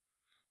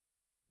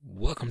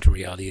Welcome to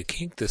Reality of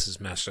Kink. This is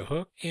Master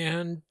Hook,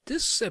 and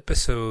this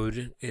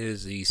episode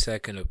is the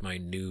second of my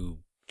new,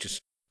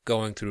 just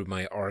going through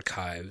my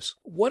archives.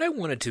 What I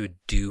wanted to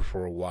do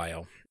for a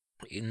while,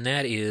 and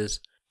that is,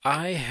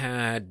 I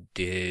had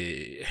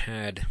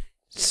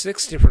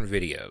 6 different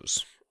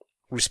videos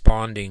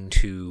responding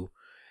to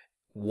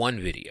one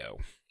video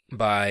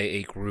by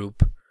a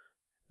group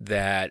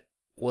that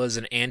was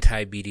an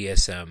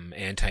anti-BDSM,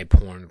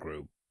 anti-porn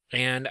group.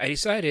 And I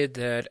decided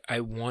that I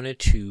wanted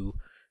to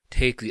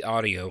take the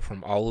audio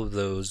from all of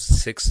those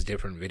 6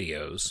 different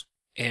videos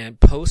and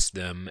post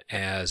them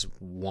as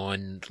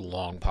one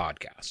long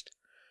podcast.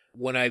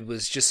 When I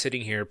was just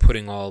sitting here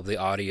putting all of the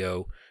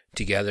audio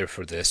together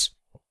for this,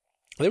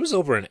 there was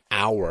over an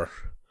hour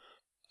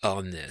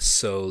on this,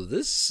 so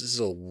this is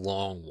a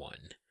long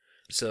one.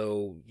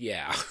 So,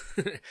 yeah,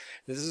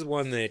 this is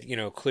one that,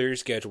 clear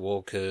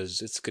schedule, because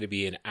it's going to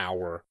be an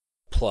hour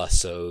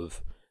plus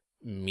of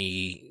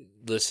me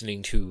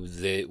listening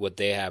to what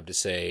they have to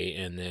say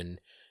and then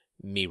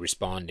me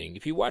responding.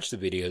 If you watch the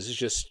videos, it's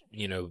just,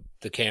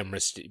 the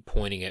camera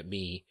pointing at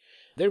me.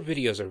 Their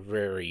videos are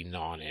very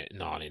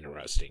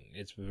non-interesting.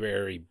 It's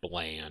very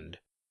bland.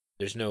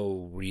 There's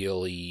no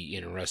really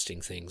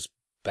interesting things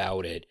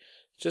about it.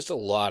 It's just a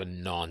lot of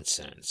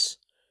nonsense.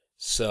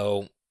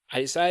 So I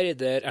decided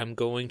that I'm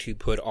going to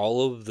put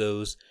all of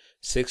those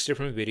 6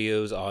 different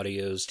videos,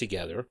 audios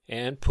together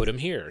and put them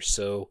here.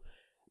 So,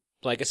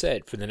 like I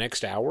said, for the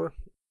next hour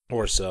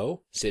or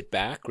so, sit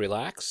back,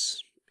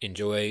 relax,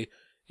 enjoy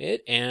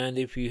it, and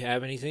if you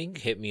have anything,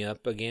 hit me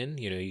up again.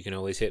 You can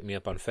always hit me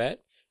up on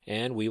FET,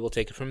 and we will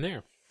take it from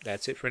there.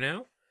 That's it for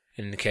now,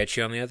 and catch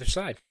you on the other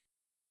side.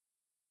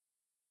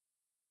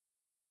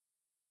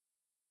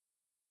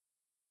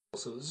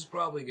 So this is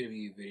probably going to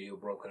be a video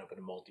broken up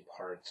into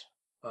multi-parts.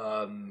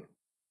 I'm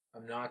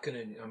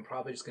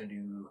probably just going to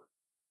do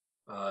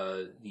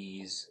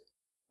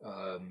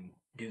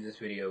do this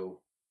video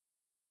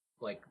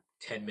like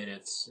 10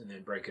 minutes and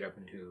then break it up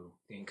into,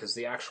 because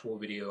the actual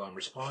video I'm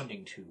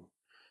responding to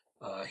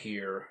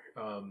here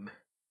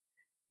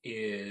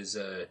is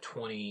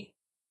 20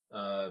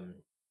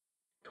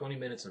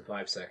 minutes and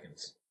 5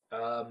 seconds.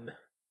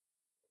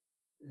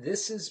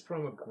 This is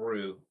from a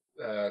group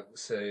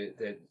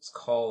that's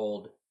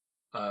called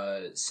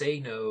Say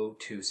No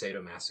to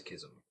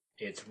Sadomasochism.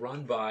 It's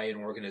run by an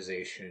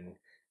organization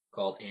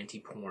called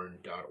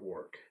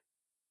antiporn.org.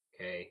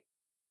 Okay.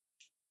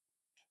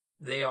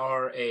 They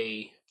are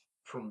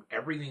from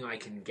everything I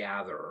can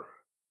gather,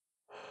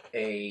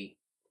 a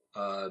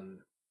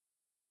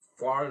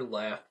far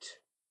left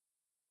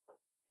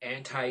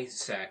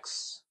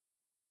anti-sex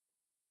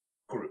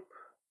group.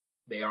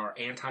 They are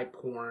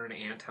anti-porn,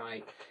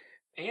 anti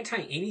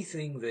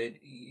anything that,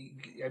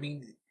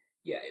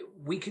 yeah,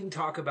 we can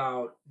talk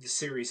about the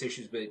serious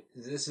issues, but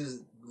this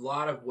is a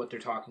lot of what they're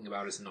talking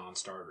about is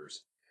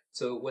non-starters.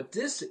 So what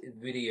this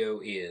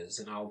video is,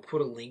 and I'll put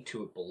a link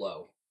to it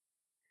below,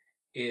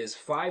 is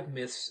 5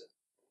 myths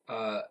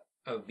of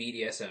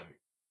BDSM.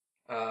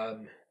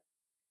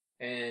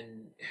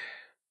 And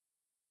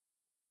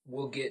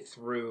we'll get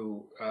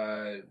through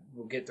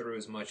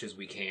as much as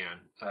we can.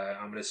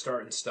 I'm going to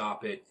start and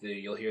stop it.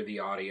 You'll hear the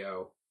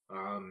audio.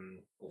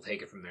 We'll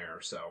take it from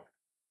there. So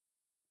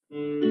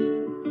the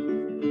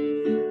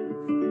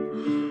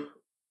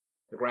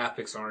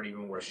graphics aren't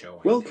even worth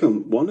showing.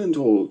 Welcome, one and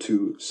all,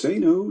 to Say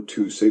No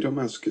to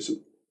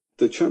Sadomasochism,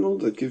 the channel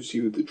that gives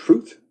you the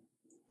truth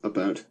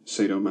about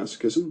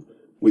sadomasochism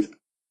with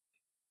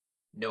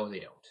No, they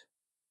don't.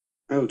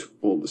 out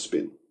all the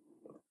spin.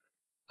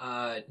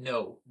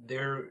 No,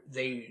 the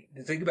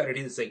thing about it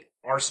is they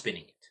are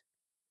spinning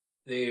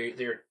it.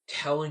 They're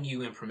telling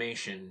you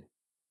information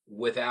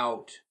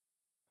without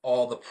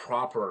all the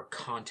proper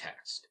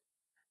context.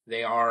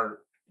 They are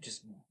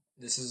just,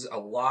 this is a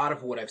lot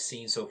of what I've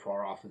seen so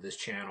far off of this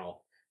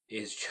channel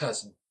is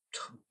just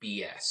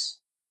BS.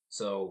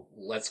 So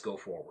let's go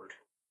forward.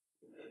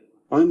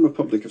 I'm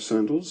Republic of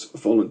Sandals, a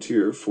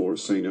volunteer for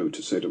Say No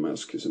to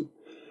Sadomasochism,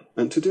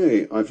 and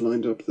today I've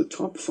lined up the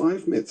top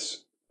 5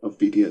 myths of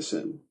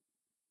BDSM.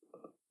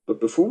 But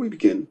before we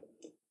begin,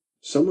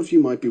 some of you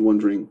might be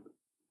wondering,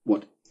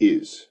 what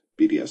is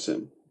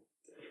BDSM?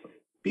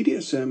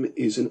 BDSM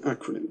is an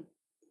acronym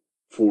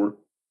for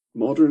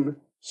Modern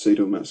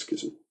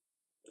Sadomasochism.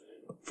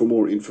 For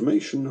more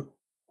information,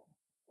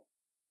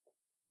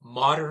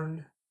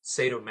 Modern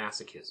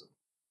sadomasochism.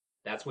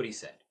 That's what he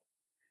said.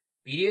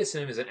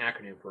 BDSM is an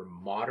acronym for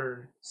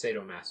Modern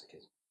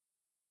Sadomasochism.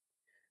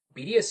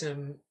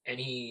 BDSM, and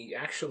he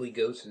actually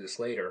goes through this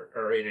later,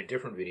 or in a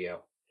different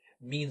video,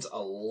 means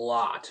a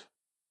lot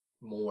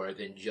more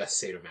than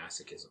just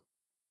sadomasochism.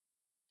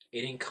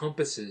 It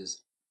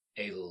encompasses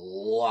a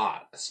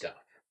lot of stuff.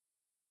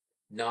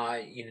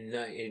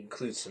 It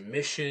includes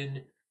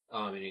submission,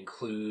 it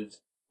includes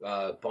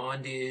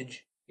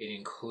bondage, it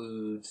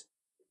includes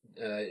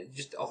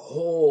just a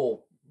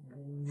whole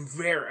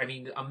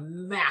a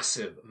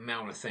massive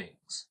amount of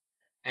things.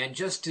 And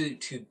just to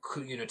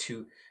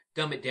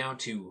dumb it down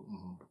to,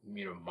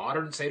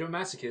 modern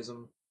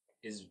sadomasochism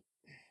is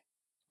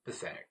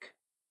pathetic.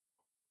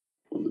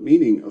 On the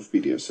meaning of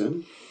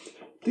BDSM,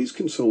 please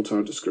consult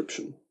our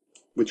description,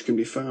 which can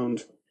be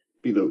found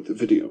below the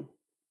video.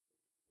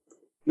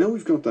 Now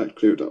we've got that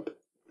cleared up,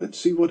 let's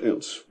see what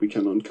else we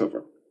can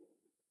uncover.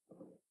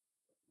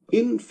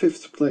 In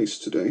fifth place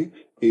today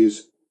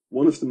is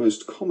one of the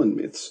most common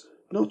myths,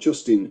 not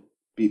just in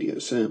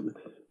BDSM,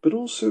 but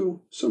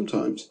also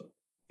sometimes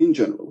in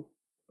general.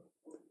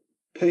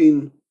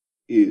 Pain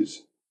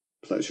is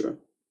pleasure.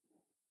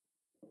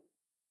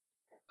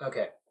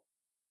 Okay.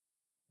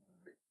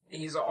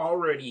 He's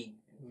already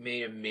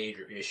made a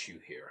major issue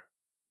here.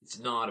 It's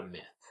not a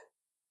myth.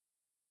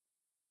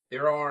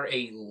 There are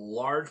a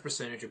large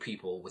percentage of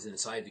people within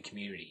inside the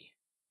community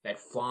that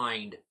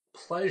find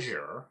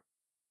pleasure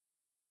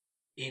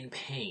in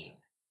pain.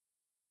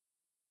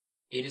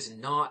 It is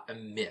not a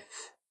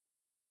myth.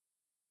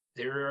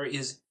 There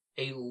is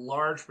a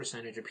large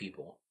percentage of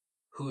people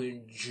who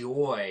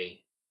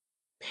enjoy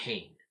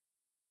pain.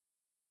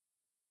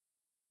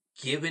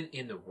 Given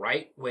in the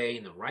right way,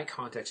 in the right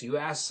context, you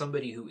ask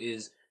somebody who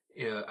is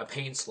a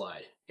pain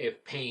slide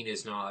if pain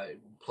is not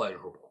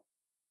pleasurable.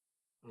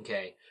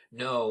 Okay?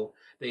 No,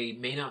 they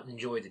may not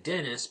enjoy the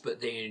dentist,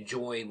 but they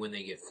enjoy when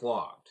they get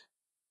flogged.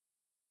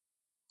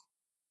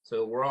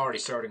 So we're already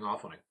starting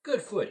off on a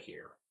good foot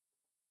here.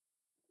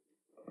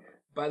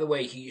 By the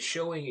way, he's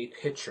showing a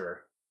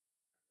picture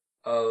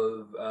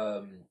of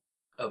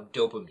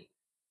dopamine.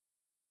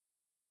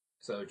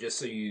 So just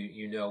so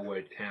you know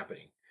what's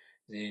happening.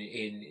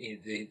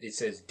 It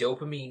says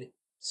dopamine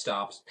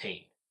stops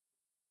pain.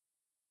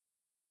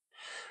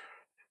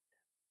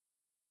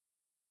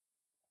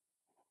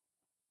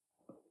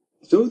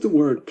 Though the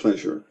word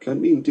pleasure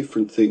can mean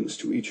different things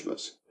to each of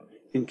us,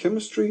 in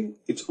chemistry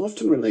it's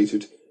often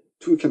related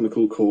to a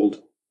chemical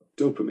called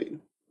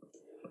dopamine.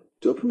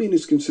 Dopamine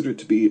is considered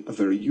to be a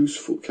very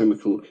useful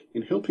chemical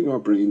in helping our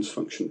brains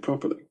function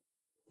properly.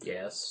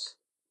 Yes.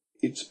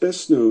 It's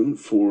best known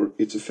for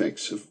its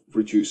effects of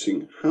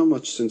reducing how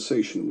much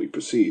sensation we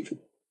perceive,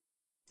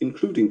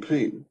 including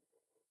pain.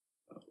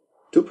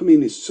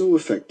 Dopamine is so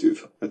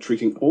effective at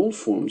treating all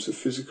forms of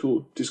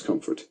physical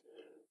discomfort,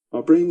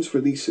 our brains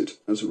release it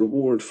as a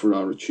reward for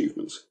our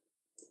achievements,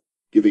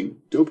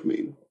 giving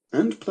dopamine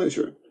and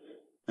pleasure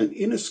an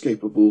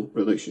inescapable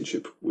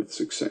relationship with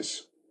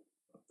success.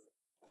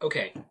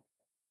 Okay.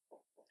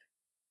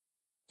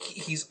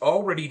 He's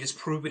already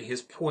disproven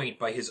his point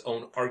by his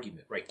own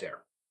argument right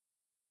there.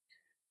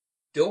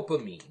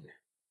 Dopamine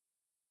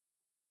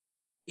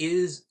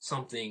is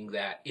something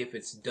that if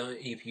it's done,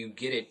 if you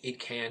get it, it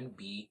can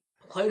be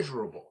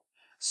pleasurable.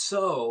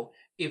 So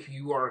if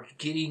you are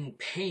getting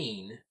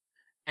pain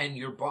and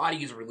your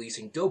body is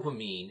releasing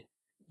dopamine,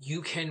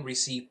 you can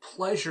receive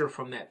pleasure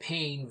from that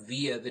pain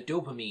via the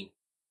dopamine.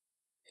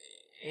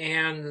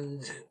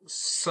 And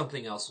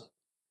something else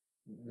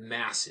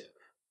massive.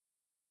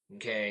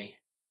 Okay?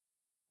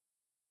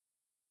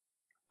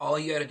 All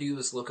you gotta do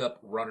is look up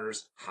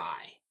runner's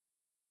high.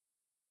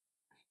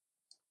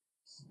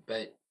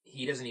 But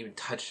he doesn't even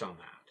touch on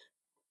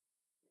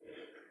that.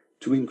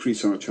 To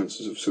increase our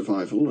chances of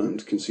survival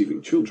and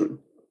conceiving children,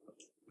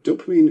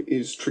 dopamine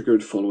is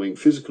triggered following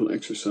physical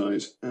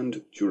exercise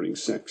and during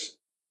sex.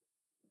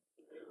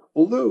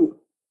 Although,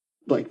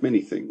 like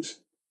many things,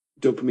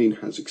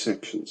 dopamine has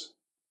exceptions,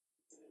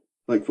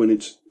 like when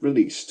it's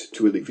released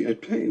to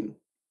alleviate pain,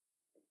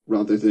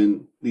 rather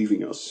than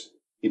leaving us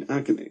in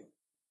agony.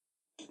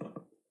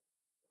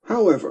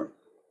 However,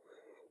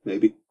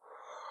 maybe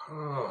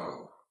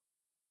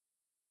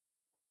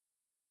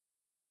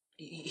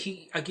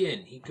he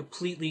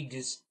completely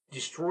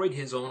destroyed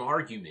his own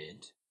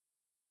argument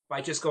by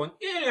just going,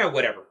 yeah,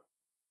 whatever.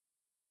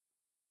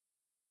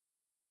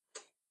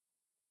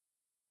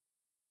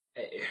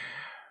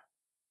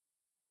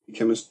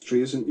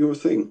 chemistry isn't your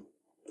thing,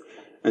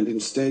 and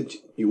instead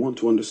you want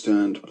to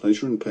understand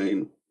pleasure and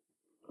pain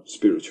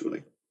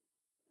spiritually.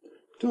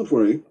 Don't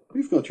worry,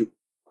 we've got you.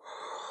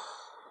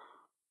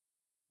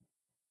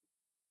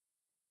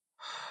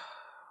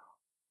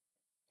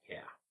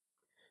 Yeah.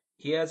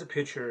 He has a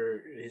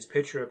picture, his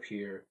picture up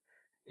here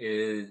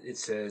it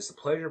says the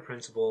pleasure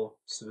principle,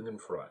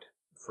 Sigmund Freud.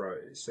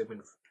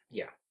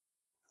 Yeah.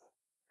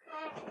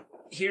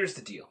 Here's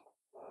the deal.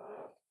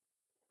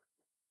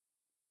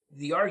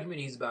 The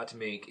argument he's about to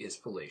make is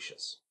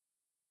fallacious.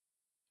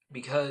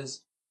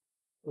 Because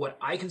what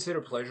I consider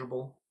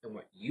pleasurable and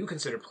what you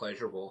consider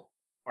pleasurable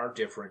are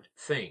different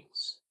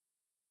things.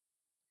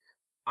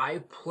 I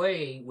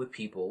play with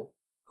people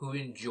who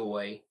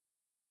enjoy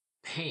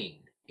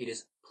pain. It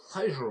is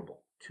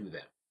pleasurable to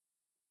them.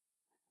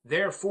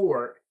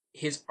 Therefore,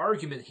 his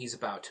argument he's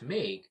about to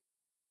make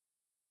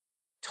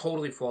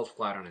totally falls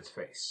flat on its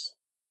face.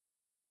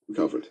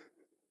 Covered.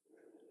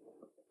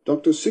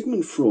 Dr.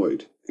 Sigmund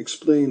Freud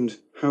explained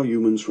how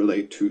humans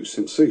relate to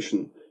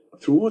sensation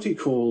through what he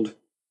called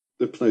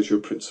the pleasure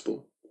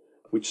principle,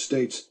 which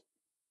states,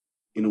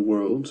 in a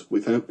world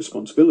without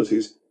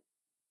responsibilities,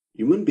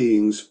 human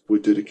beings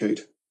would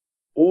dedicate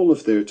all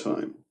of their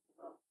time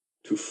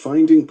to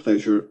finding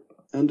pleasure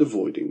and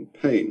avoiding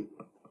pain.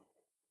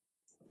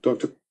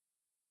 Dr.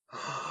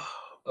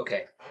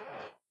 Okay.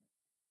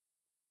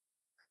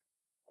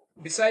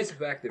 besides the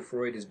fact that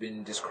Freud has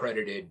been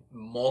discredited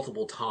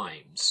multiple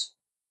times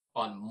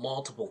on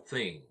multiple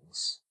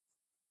things,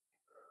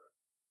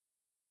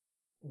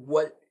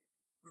 what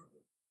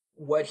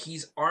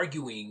he's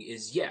arguing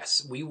is,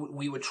 yes, we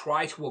would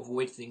try to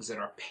avoid things that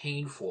are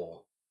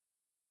painful,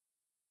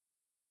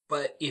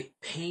 but if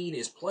pain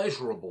is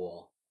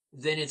pleasurable,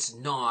 then it's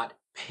not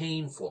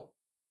painful.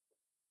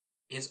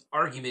 His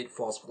argument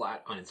falls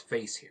flat on its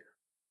face here.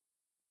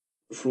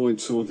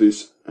 Freud saw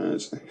this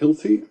as a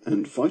healthy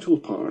and vital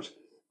part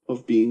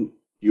of being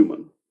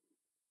human.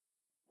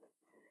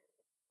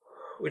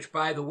 Which,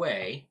 by the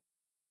way,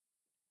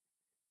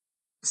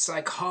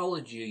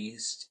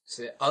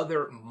 psychologists,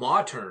 other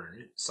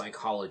modern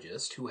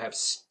psychologists who have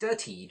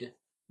studied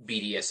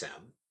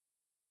BDSM,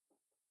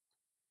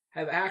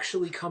 have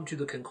actually come to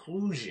the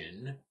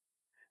conclusion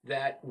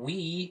that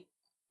we,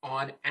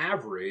 on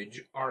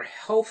average, are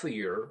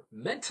healthier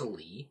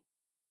mentally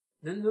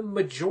than the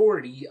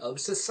majority of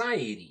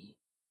society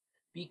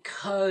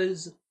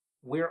because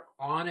we're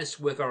honest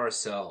with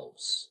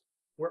ourselves.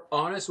 We're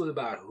honest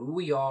about who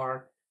we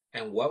are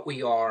and what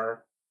we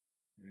are.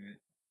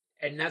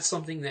 And that's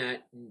something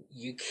that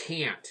you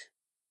can't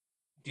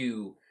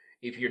do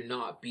if you're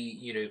not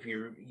if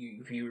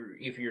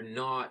you're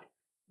not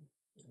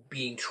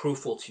being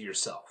truthful to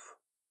yourself.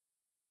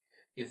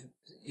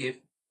 If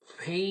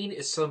pain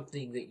is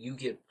something that you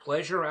get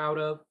pleasure out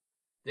of,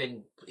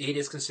 then it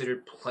is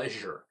considered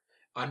pleasure.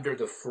 Under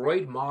the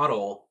Freud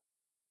model,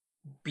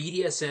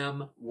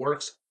 BDSM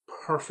works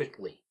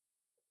perfectly.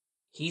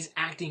 He's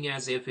acting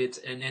as if it's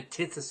an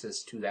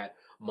antithesis to that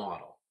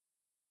model.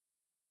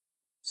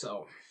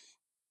 So,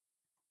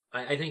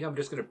 I think I'm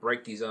just going to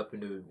break these up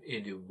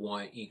into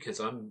one,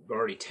 because I'm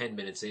already 10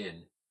 minutes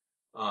in.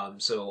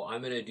 So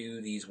I'm going to do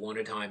these one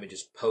at a time and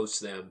just post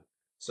them.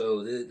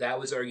 So that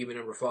was argument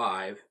number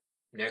 5.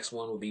 Next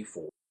one will be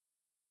 4.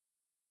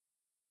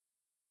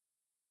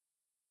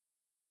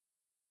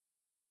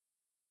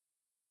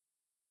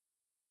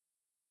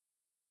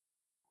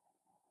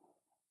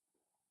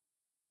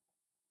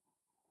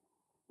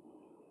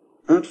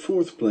 At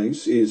 4th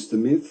place is the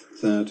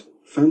myth that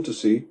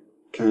fantasy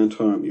can't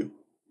harm you.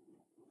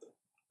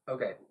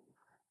 Okay.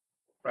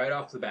 Right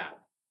off the bat,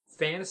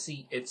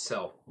 fantasy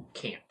itself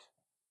can't.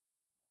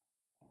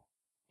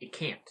 It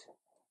can't.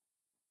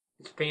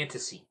 It's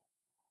fantasy.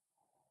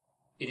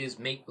 It is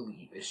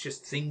make-believe. It's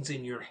just things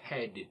in your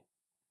head.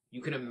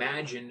 You can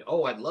imagine,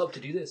 oh, I'd love to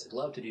do this, I'd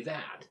love to do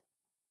that.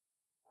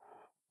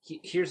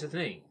 Here's the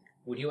thing.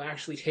 When you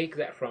actually take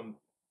that from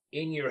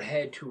in your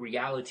head to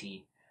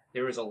reality,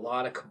 there is a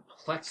lot of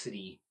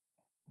complexity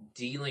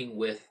dealing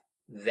with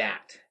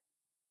that.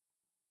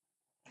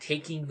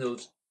 Taking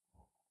those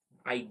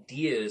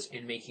ideas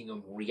and making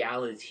them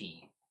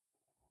reality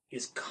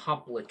is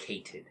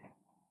complicated.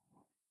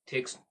 It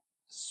takes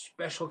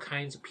special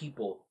kinds of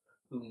people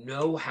who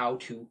know how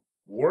to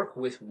work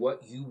with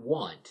what you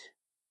want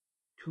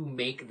to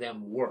make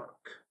them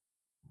work.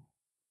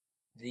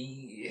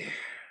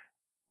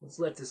 Let's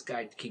let this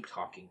guy keep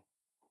talking.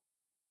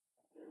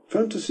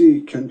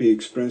 Fantasy can be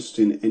expressed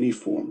in any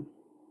form,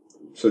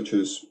 such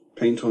as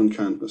paint on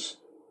canvas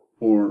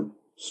or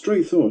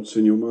stray thoughts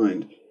in your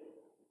mind.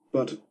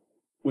 But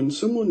when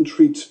someone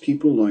treats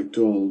people like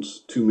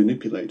dolls to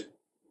manipulate,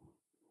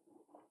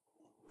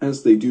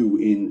 as they do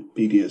in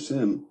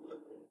BDSM,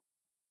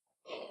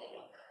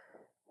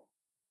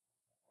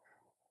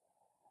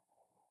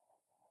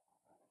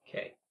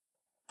 Okay.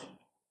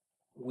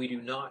 We do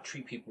not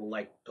treat people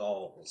like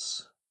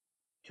dolls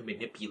to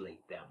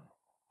manipulate them.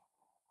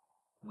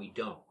 We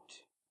don't.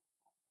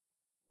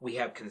 We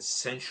have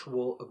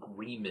consensual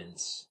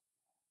agreements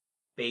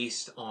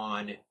based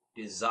on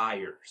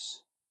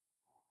desires.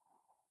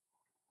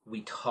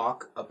 We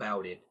talk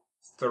about it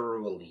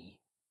thoroughly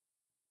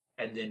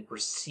and then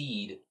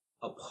proceed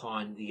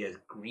upon the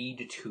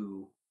agreed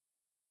to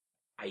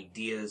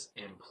ideas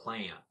and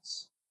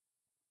plans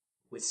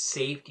with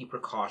safety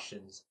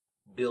precautions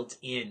built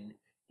in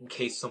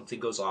case something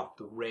goes off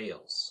the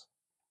rails,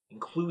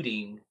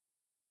 including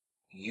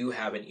you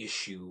have an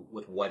issue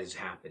with what is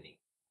happening.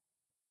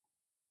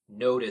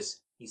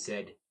 Notice he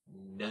said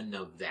none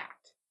of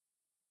that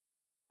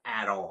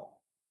at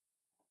all.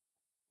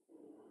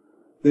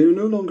 they are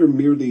no longer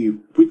merely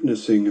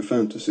witnessing a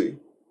fantasy.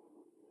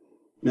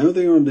 Now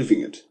they are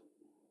living it.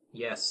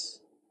 Yes.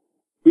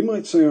 We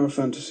might say our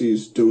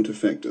fantasies don't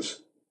affect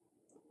us,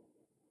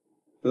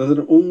 but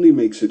that only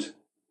makes it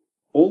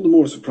all the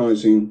more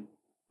surprising,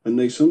 and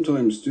they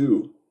sometimes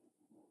do.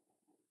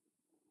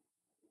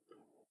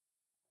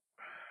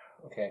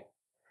 Okay.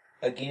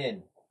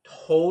 Again,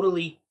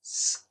 totally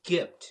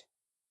skipped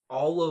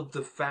all of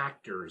the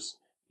factors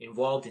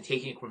involved in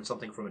taking it from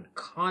something from a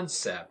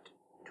concept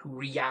to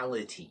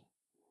reality.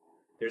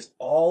 There's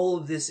all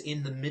of this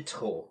in the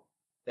middle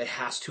that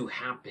has to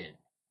happen.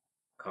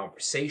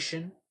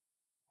 Conversation,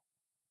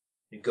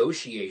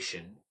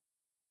 negotiation,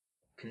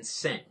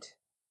 consent.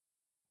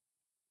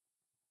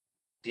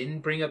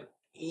 Didn't bring up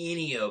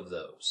any of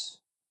those.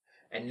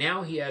 And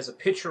now he has a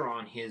picture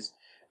on his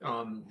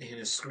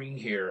screen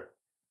here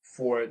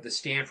for the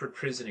Stanford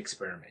Prison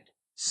Experiment.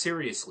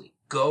 Seriously,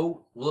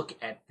 go look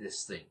at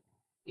this thing.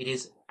 It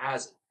is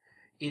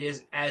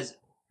as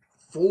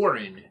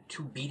foreign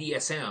to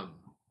BDSM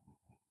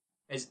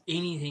as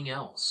anything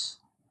else.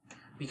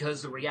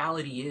 Because the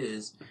reality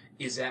is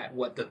that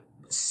what the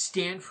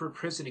Stanford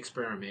Prison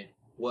Experiment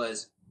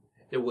was,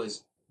 there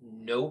was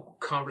no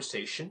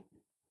conversation,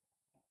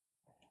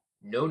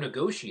 no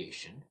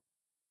negotiation,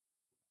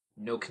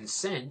 no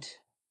consent,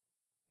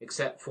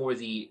 except for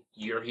the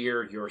you're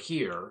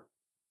here,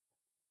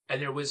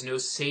 and there was no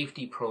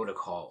safety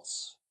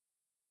protocols.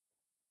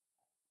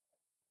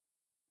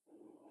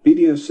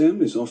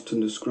 BDSM is often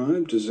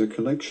described as a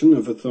collection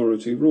of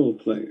authority role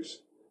plays.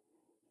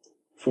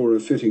 For a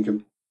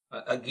fitting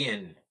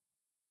Again,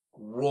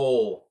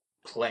 role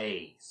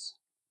plays.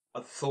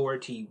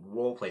 Authority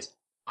role plays.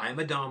 I'm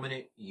a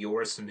dominant,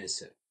 you're a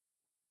submissive.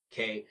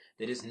 Okay?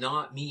 That does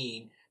not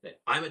mean that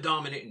I'm a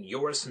dominant and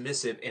you're a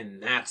submissive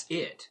and that's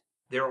it.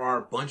 There are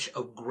a bunch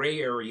of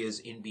gray areas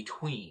in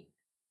between.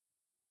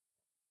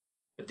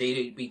 But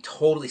he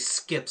totally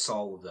skips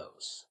all of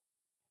those.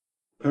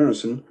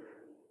 comparison,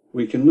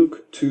 we can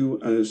look to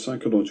a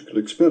psychological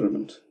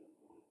experiment.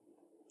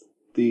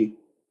 The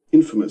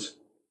infamous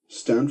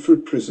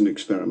Stanford Prison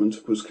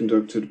Experiment was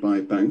conducted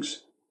by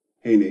Banks,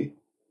 Haney,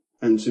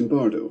 and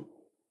Zimbardo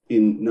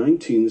in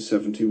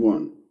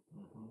 1971.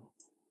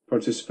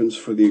 Participants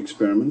for the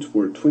experiment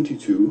were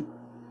 22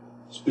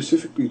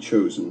 specifically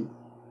chosen,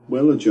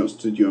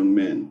 well-adjusted young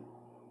men,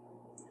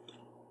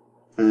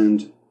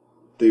 and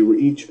they were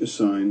each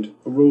assigned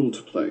a role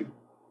to play.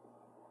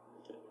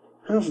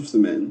 Half of the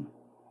men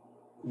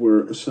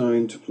were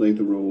assigned to play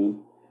the role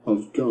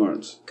of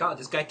guards. God,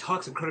 this guy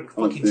talks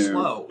incredibly of fucking their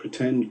slow.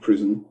 pretend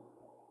prison,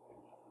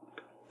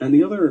 and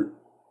the other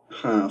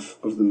half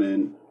of the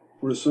men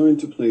were assigned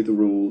to play the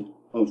role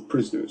of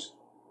prisoners.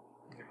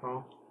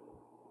 Uh-huh.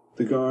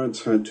 The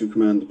guards had to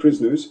command the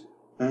prisoners,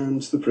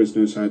 and the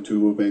prisoners had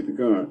to obey the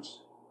guards.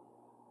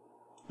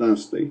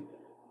 Lastly,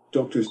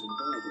 Dr.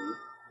 Zimbardo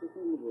took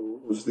on the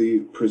role of the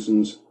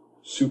prison's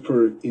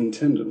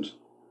superintendent.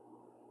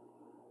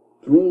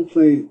 The role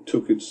play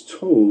took its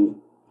toll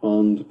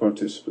on the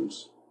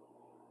participants.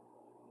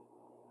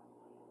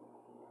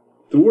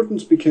 The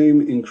wardens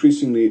became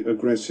increasingly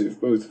aggressive,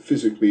 both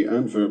physically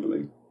and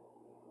verbally,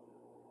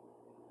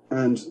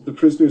 and the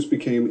prisoners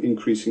became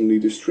increasingly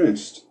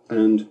distressed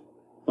and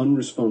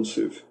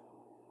unresponsive.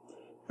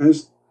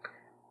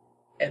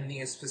 And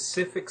the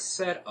specific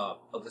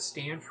setup of the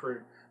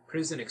Stanford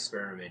Prison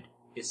Experiment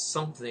is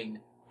something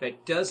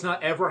that does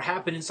not ever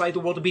happen inside the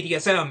world of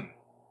BDSM.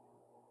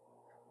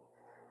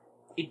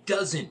 It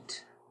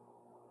doesn't.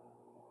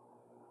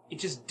 It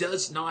just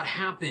does not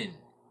happen.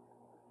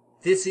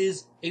 This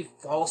is a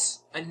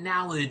false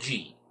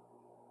analogy.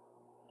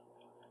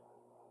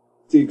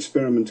 The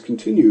experiment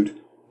continued.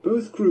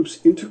 Both groups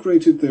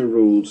integrated their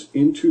roles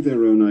into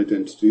their own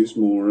identities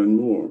more and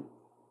more,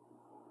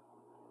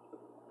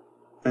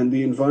 and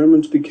the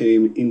environment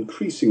became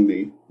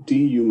increasingly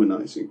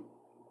dehumanizing.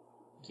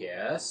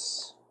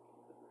 Yes.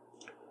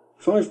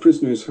 5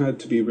 prisoners had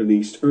to be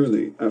released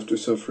early after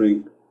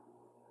suffering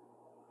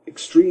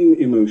extreme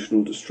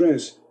emotional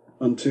distress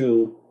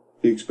until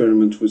the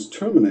experiment was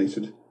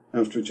terminated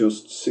after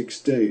just 6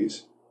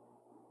 days.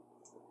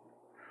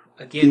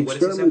 Again, The what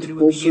does this have to do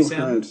with experiment also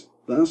BDSM? had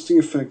lasting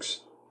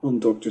effects on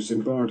Dr.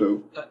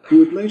 Zimbardo, who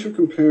would later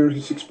compare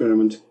his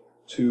experiment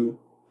to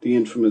the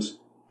infamous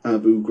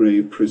Abu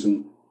Ghraib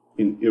prison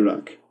in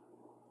Iraq.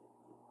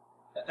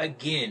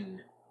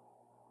 Again,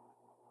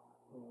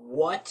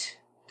 what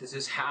does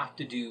this have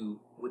to do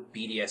with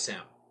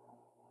BDSM?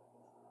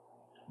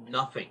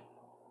 Nothing.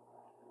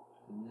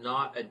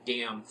 Not a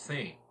damn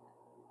thing.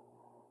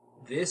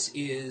 This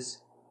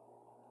is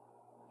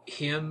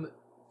him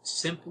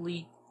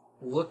simply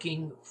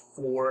looking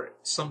for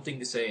something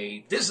to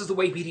say, this is the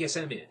way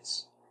BDSM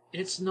is.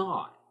 And it's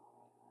not.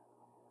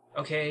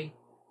 Okay?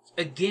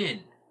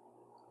 Again,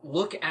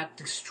 look at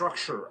the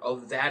structure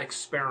of that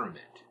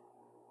experiment.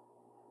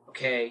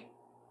 Okay?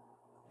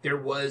 There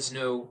was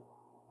no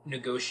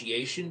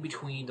negotiation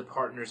between the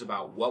partners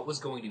about what was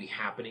going to be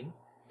happening.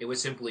 It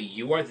was simply,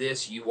 you are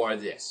this, you are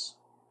this.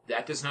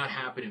 That does not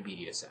happen in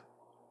BDSM.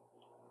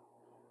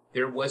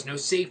 There was no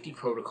safety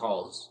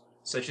protocols,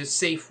 such as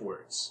safe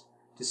words,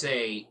 to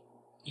say,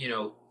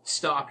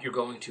 stop, you're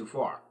going too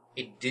far.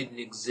 It didn't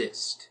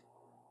exist.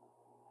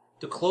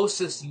 The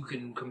closest you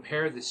can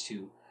compare this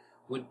to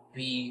would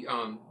be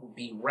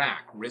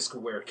RAK,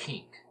 risk-aware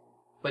kink.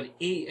 But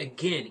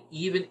again,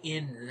 even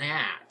in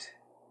that,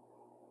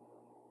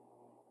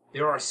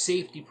 there are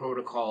safety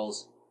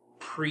protocols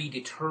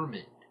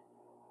predetermined.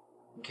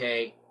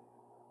 Okay?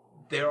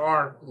 There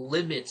are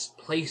limits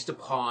placed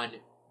upon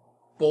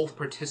both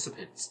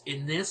participants.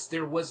 In this,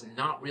 there was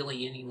not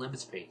really any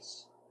limits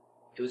placed.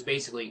 It was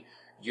basically,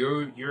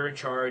 you're in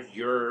charge,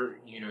 you're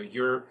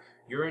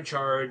in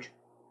charge,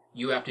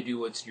 you have to do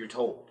what you're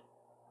told.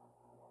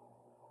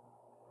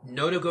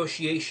 No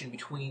negotiation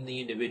between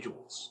the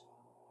individuals.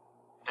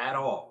 At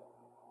all.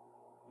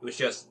 It was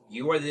just,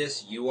 you are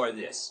this, you are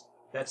this.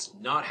 That's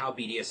not how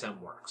BDSM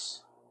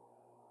works.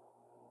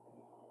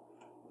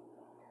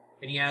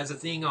 and he has a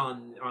thing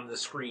on the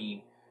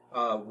screen,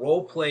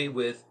 role play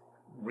with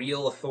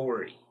real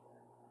authority.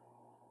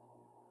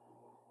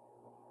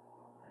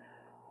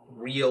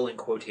 Real in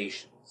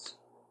quotations.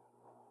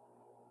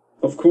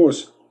 Of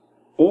course,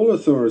 all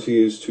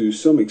authority is to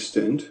some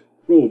extent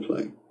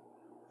roleplay,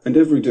 and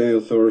everyday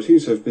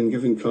authorities have been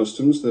given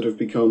customs that have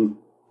become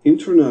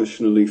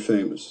internationally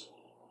famous.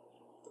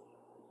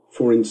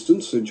 For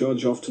instance, a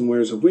judge often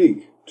wears a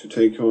wig to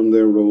take on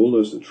their role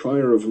as the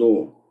trier of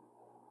law.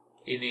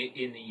 In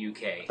the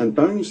UK. And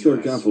bangs their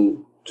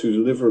gavel to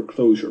deliver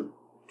closure.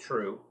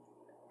 True.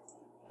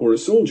 Or a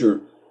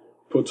soldier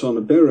puts on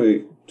a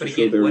beret to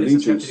show their allegiance. What does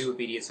this have to do with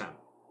BDSM?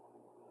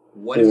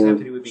 What does it have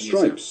to do with BDSM?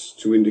 Stripes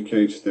to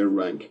indicate their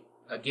rank.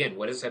 Again,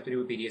 what does it have to do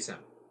with BDSM?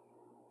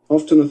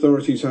 Often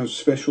authorities have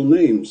special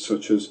names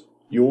such as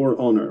Your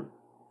Honor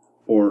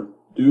or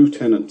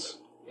Lieutenant.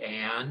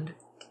 And?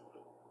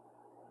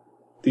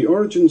 The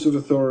origins of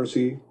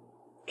authority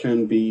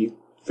can be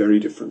very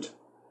different.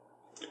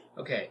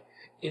 Okay,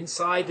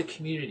 inside the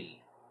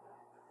community,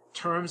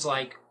 terms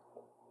like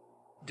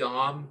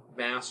Dom,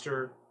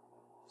 Master,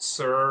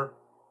 Sir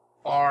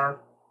are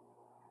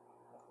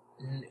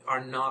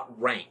not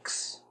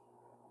ranks.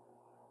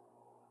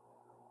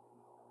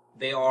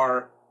 They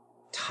are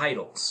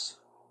titles.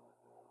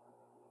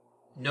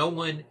 No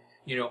one,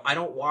 I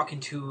don't walk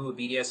into a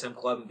BDSM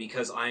club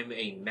because I'm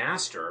a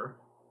master.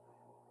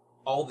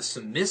 All the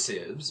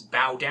submissives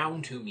bow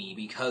down to me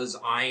because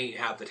I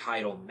have the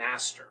title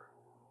master.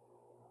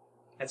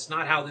 That's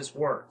not how this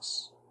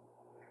works.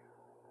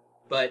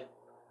 But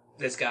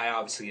this guy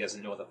obviously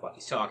doesn't know what the fuck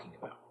he's talking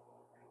about.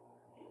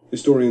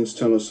 Historians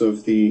tell us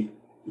of the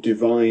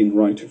divine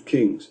right of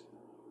kings.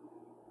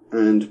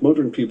 And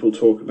modern people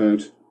talk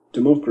about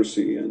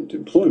democracy and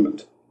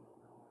employment.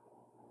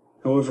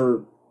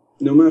 However,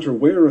 no matter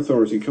where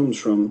authority comes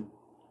from,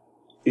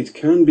 it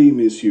can be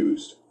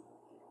misused.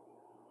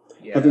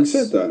 Yes. Having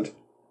said that,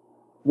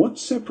 what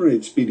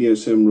separates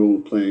BDSM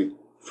roleplay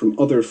from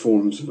other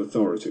forms of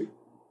authority?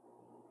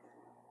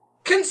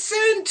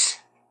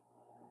 Consent!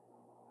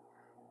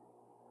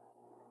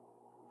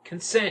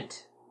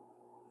 Consent.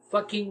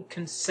 Fucking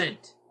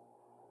consent.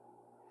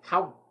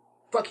 How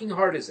fucking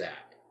hard is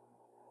that?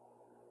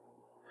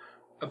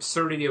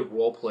 Absurdity of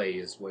roleplay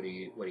is what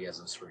he has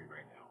on screen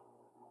right now.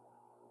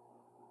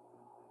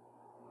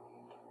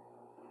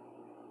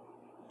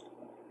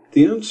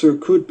 The answer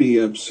could be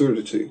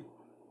absurdity.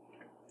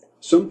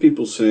 Some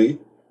people say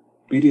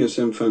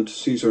BDSM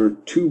fantasies are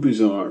too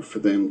bizarre for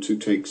them to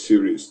take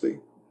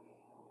seriously.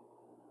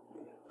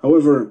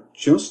 However,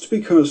 just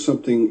because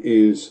something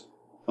is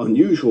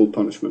unusual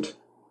punishment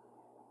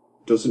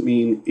doesn't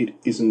mean it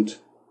isn't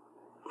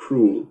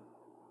cruel.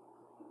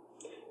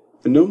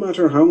 And no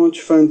matter how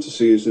much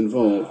fantasy is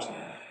involved,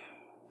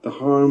 the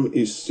harm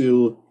is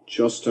still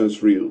just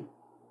as real.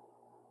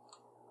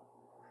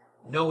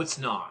 No, it's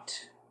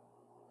not.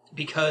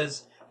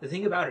 Because the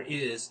thing about it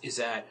is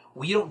that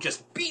we don't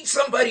just beat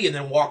somebody and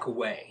then walk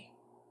away.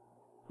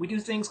 We do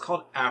things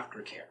called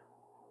aftercare,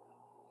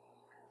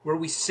 where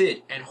we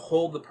sit and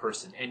hold the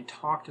person and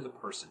talk to the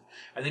person.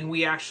 And then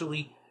we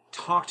actually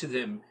talk to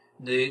them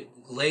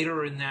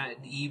later in that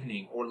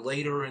evening or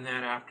later in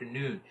that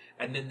afternoon.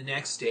 And then the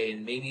next day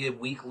and maybe a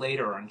week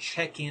later and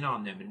check in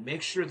on them and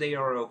make sure they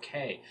are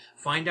okay.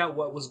 Find out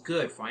what was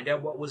good. Find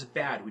out what was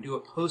bad. We do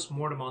a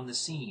post-mortem on the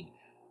scene.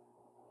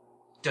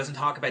 Doesn't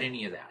talk about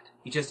any of that.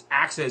 He just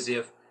acts as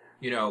if,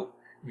 you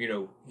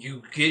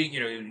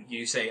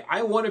say,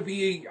 I want to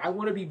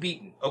be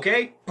beaten,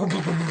 okay?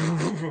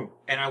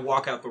 And I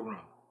walk out the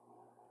room.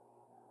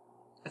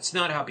 That's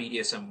not how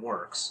BDSM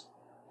works.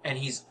 And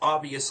he's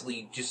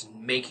obviously just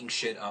making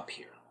shit up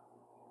here.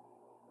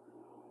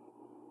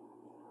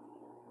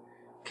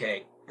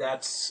 Okay,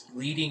 that's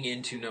leading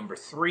into number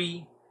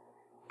 3.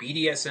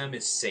 BDSM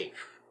is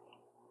safe.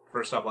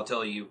 First off, I'll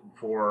tell you,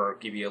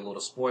 give you a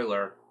little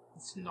spoiler,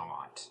 it's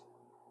not.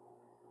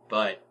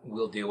 But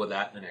we'll deal with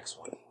that in the next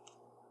one.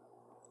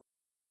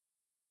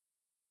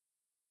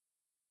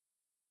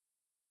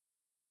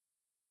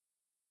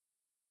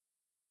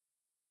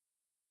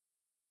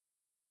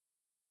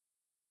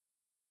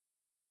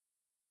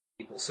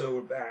 So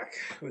we're back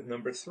with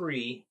number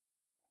 3,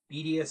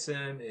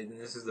 BDSM, and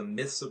this is the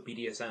myths of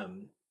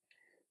BDSM.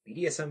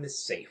 BDSM is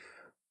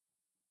safe.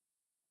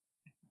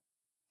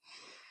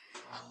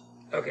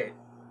 Okay,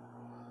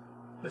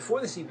 before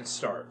this even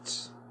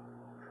starts,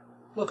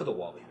 look at the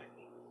wall behind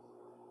me.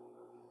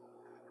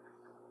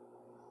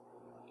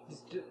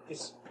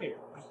 Here,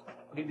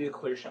 I'll give you a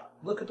clear shot.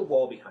 Look at the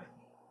wall behind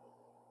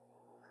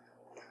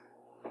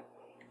me.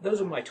 Those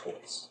are my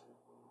toys.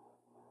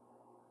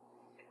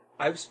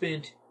 I've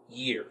spent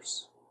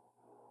years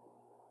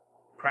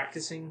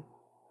practicing,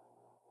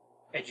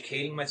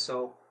 educating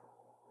myself,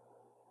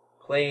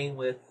 playing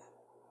with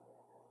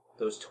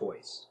those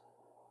toys.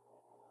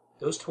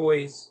 Those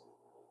toys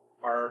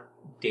are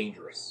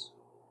dangerous.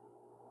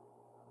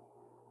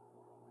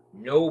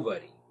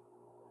 Nobody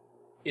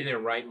in their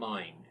right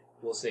mind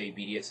will say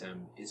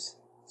BDSM is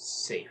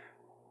safe.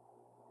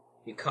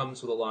 It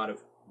comes with a lot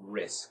of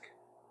risk.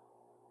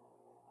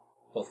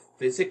 both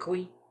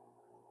physically,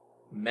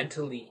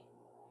 mentally,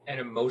 and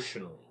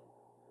emotionally.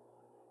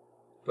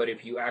 But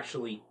if you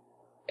actually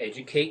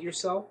educate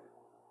yourself,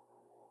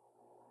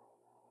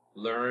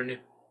 learn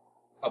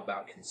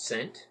about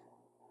consent,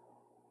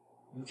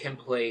 you can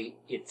play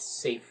it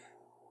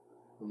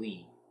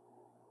safely.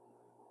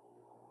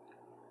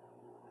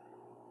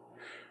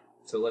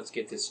 So let's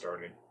get this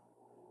started.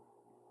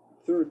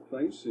 Third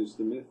place is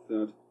the myth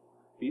that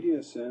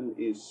BDSM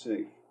is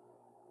safe.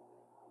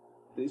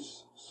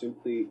 This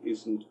simply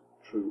isn't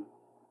true.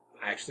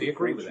 I actually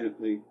agree with that.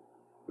 Unfortunately,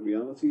 the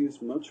reality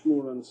is much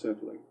more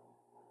unsettling.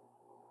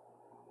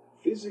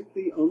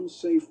 Physically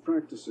unsafe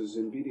practices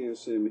in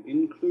BDSM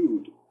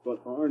include,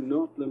 but are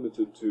not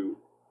limited to,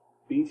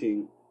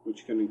 beating,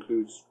 which can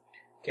include...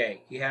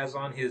 Okay, he has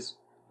on his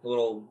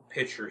little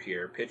picture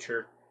here,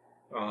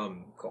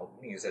 called,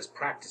 it says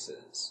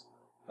practices.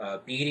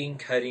 Beating,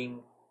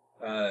 cutting,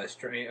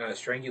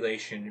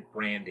 strangulation,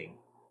 branding.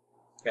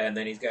 And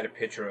then he's got a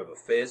picture of a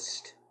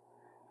fist,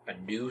 a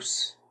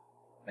noose,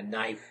 a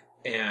knife,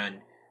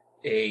 and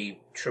a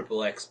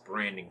XXX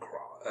branding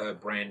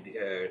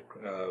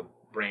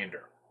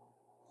brander.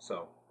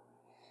 So,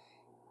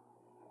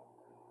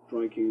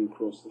 striking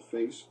across the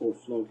face or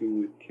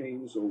flogging with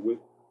canes or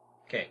whip.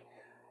 Okay,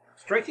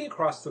 striking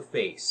across the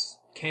face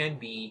can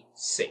be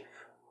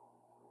safe,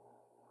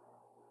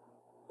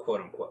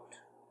 quote unquote,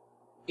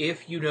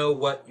 if you know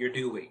what you're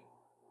doing.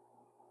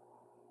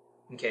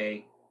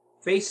 Okay,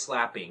 face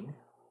slapping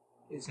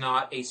is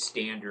not a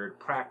standard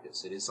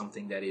practice. It is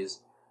something that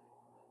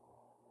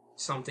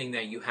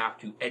you have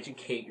to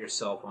educate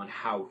yourself on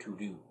how to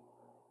do.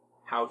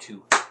 How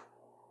to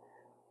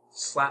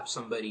slap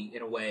somebody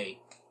in a way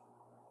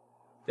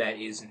that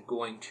isn't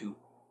going to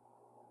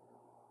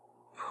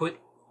put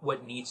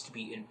what needs to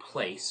be in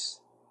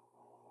place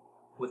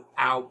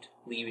without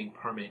leaving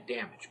permanent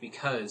damage.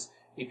 Because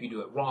if you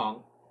do it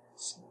wrong,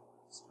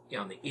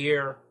 on the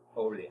ear,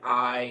 over the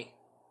eye,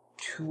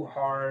 too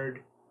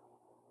hard,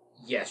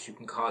 yes, you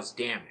can cause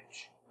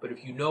damage. But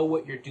if you know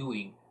what you're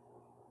doing,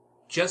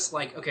 just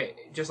like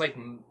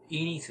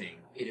anything,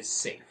 it is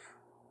safe.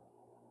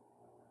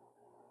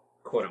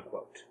 Quote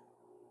unquote.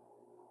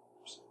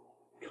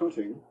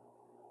 Cutting,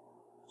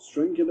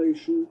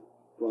 strangulation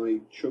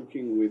by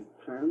choking with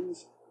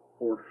hands,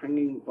 or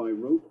hanging by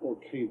rope or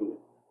cable.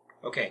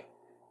 Okay,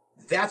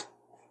 that's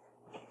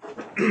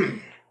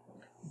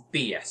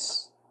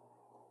BS.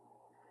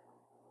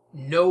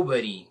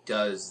 Nobody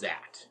does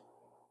that.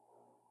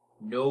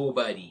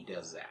 Nobody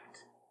does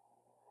that.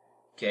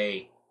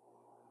 Okay,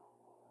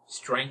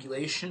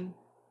 strangulation,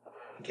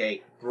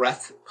 okay,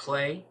 breath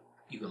play,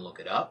 you can look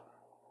it up,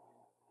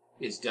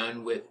 is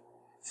done with,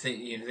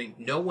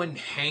 no one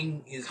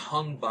is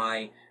hung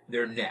by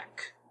their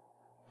neck.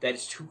 That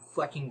is too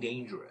fucking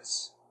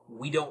dangerous.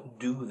 We don't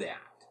do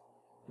that.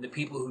 And the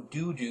people who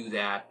do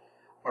that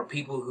are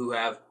people who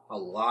have a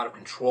lot of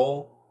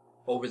control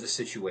over the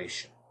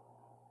situation.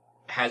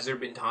 Has there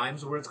been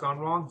times where it's gone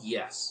wrong?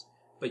 Yes.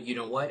 But you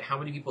know what? How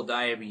many people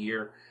die every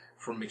year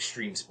from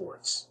extreme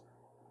sports?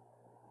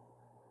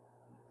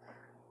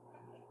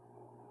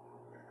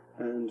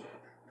 And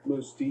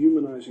most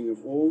dehumanizing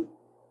of all,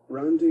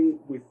 branding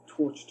with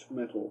torched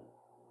metal.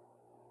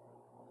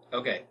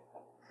 Okay.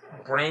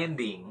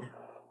 Branding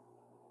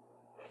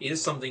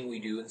is something we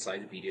do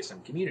inside the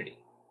BDSM community.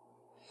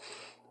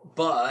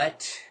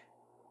 But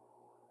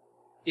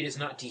it is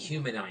not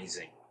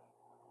dehumanizing.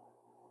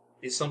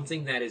 It's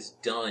something that is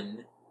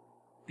done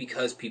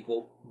because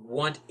people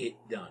want it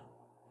done.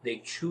 They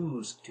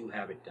choose to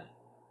have it done.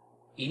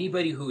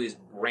 Anybody who is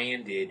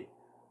branded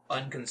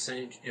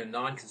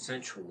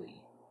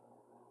non-consensually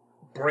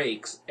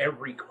breaks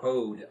every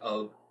code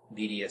of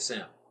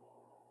BDSM.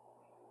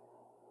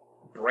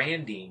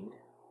 Branding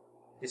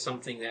is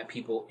something that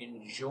people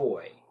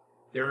enjoy.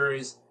 There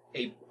is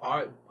a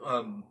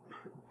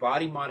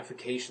body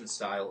modification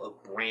style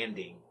of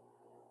branding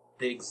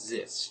that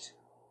exists.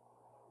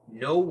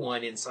 No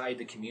one inside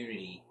the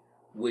community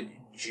would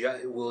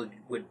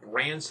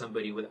brand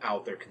somebody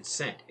without their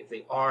consent. If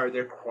they are,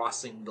 they're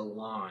crossing the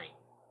line.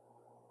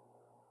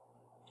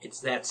 It's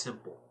that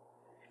simple.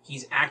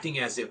 He's acting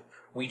as if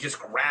we just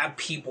grab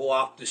people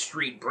off the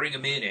street, bring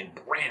them in, and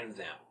brand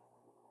them.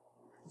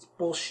 It's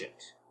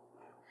bullshit.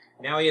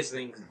 Now he has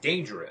things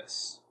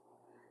dangerous,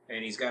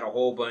 and he's got a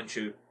whole bunch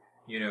of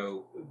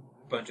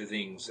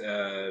things,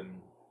 and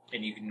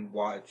you can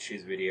watch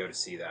his video to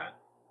see that.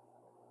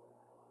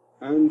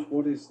 And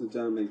what is the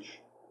damage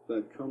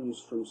that comes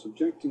from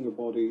subjecting a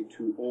body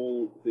to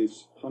all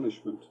this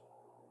punishment?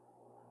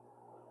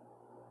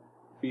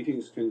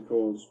 Beatings can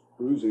cause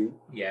bruising,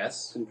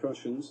 yes,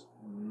 concussions,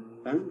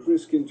 and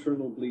risk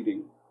internal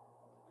bleeding.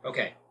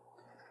 Okay.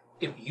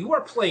 If you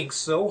are playing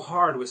so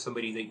hard with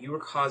somebody that you are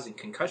causing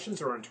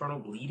concussions or internal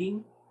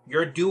bleeding,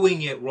 you're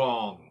doing it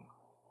wrong.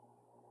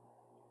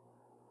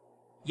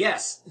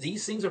 Yes,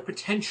 these things are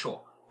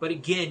potential, but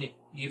again,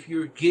 if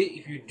you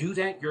do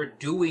that, you're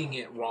doing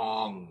it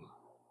wrong.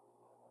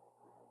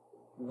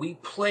 We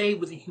play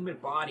with the human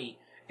body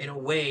in a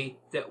way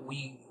that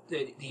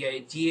the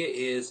idea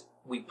is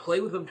We play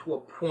with them to a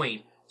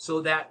point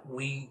so that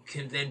we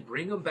can then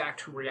bring them back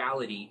to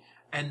reality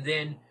and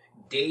then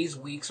days,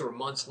 weeks, or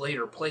months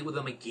later play with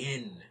them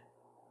again.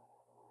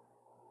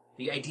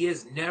 The idea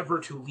is never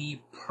to leave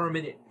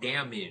permanent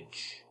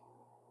damage.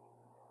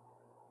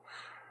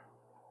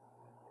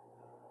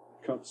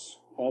 Cuts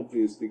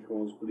obviously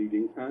cause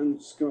bleeding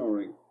and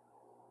scarring.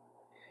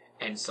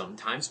 And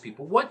sometimes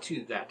people want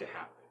that to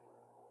happen.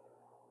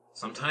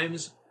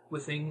 Sometimes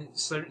within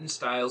certain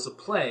styles of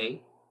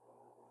play,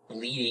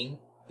 bleeding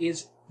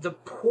is the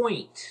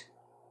point.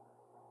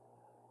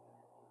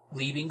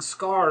 Leaving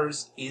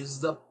scars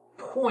is the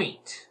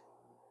point.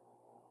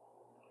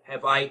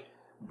 Have I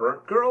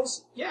burnt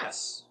girls?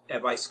 Yes.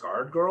 Have I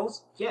scarred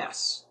girls?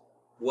 Yes.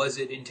 Was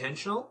it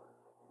intentional?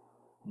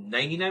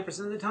 99%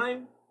 of the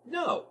time?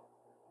 No.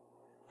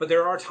 But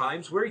there are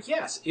times where,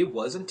 yes, it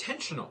was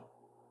intentional.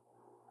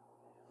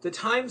 The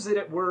times that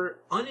it were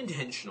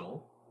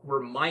unintentional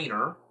were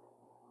minor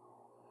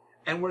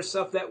and were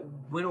stuff that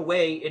went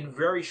away in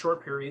very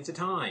short periods of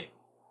time.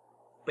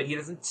 But he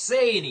doesn't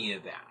say any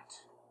of that.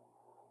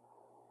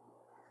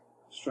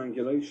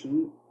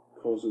 Strangulation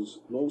causes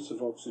loss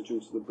of oxygen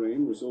to the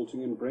brain,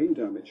 resulting in brain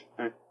damage.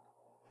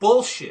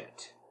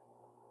 Bullshit.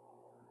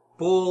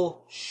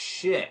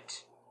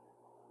 Bullshit.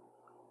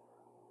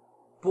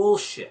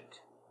 Bullshit.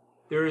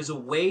 There is a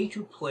way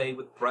to play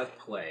with breath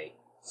play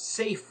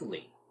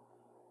safely.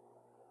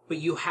 But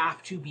you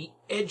have to be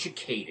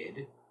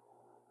educated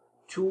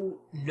to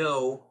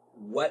know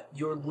what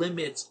your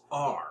limits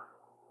are.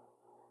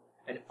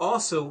 And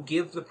also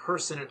give the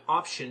person an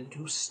option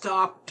to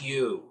stop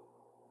you.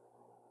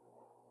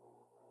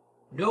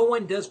 No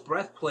one does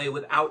breath play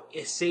without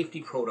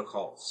safety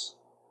protocols.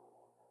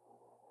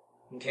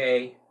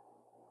 Okay?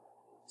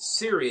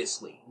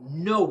 Seriously,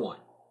 no one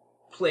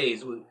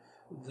plays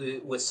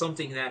with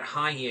something that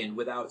high-end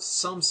without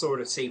some sort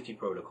of safety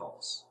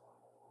protocols.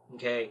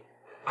 Okay?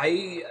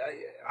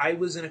 I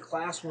was in a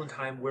class one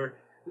time where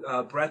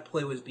breath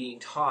play was being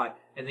taught,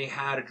 and they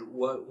had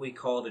what we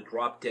called a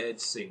drop-dead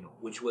signal,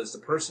 which was the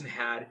person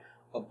had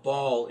a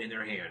ball in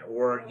their hand,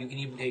 or you can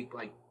even take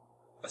like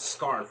a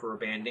scarf or a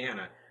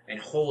bandana and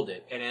hold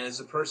it, and as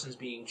the person's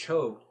being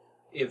choked,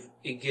 if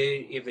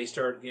they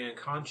start getting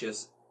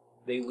unconscious,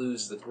 they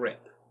lose the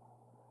grip,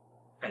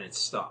 and it's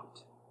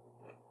stopped.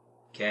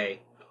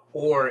 Okay?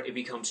 Or it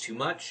becomes too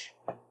much,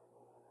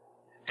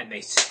 and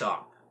they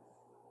stop.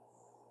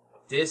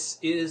 This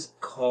is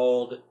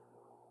called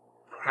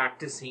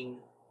practicing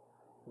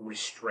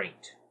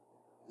restraint.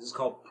 This is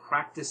called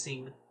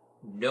practicing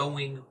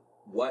knowing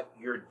what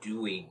you're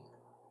doing.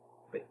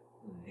 But,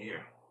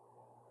 yeah.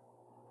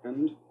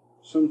 And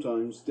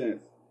sometimes death.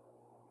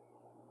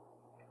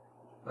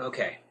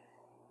 Okay.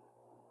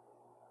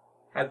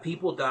 Have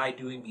people died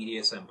doing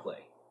BDSM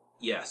play?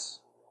 Yes.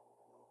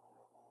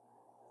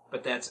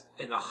 But that's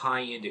in the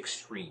high-end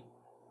extreme.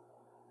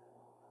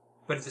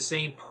 But at the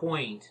same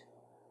point,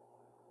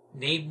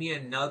 name me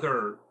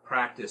another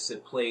practice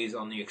that plays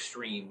on the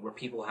extreme where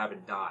people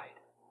haven't died.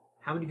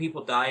 How many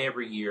people die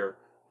every year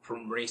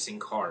from racing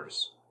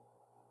cars?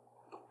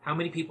 How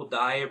many people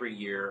die every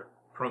year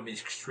from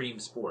extreme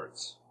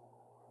sports?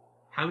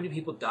 How many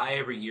people die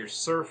every year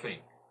surfing?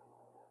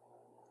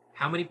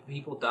 How many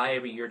people die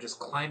every year just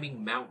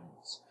climbing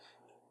mountains?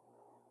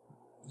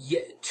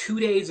 Yet 2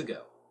 days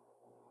ago,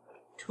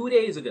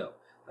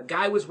 a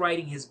guy was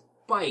riding his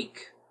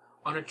bike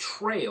on a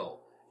trail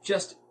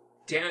just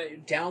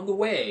down the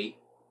way.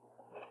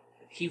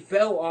 He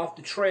fell off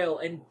the trail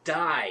and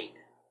died.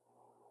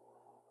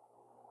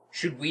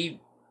 Should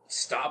we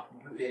stop,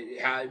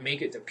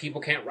 make it that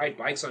people can't ride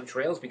bikes on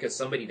trails because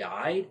somebody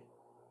died?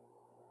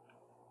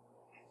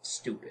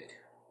 Stupid.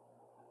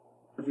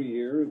 Every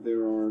year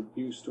there are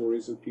news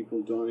stories of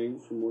people dying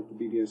from what the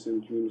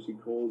BDSM community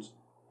calls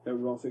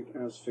erotic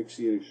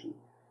asphyxiation.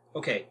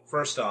 Okay,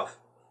 first off,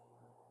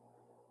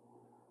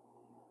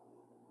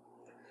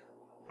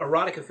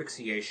 erotic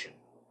asphyxiation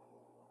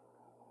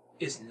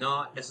is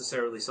not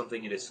necessarily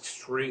something that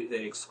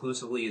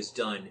exclusively is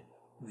done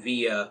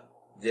via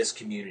this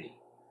community.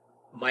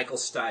 Michael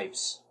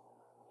Stipes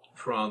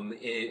from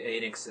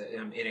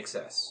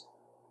NXS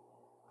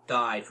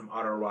died from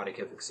autoerotic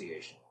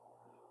asphyxiation.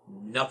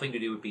 Nothing to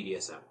do with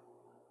BDSM.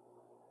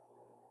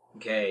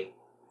 Okay?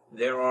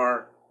 There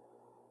are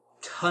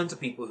tons of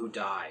people who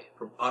die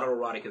from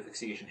autoerotic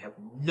asphyxiation have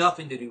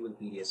nothing to do with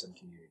the BDSM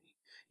community.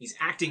 He's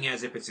acting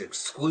as if it's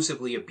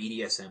exclusively a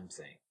BDSM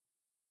thing.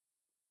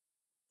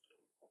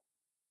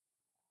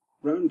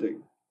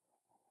 Rounding,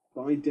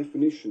 by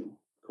definition,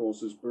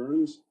 causes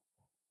burns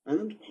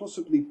and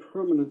possibly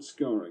permanent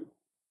scarring.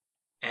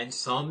 And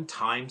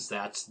sometimes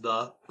that's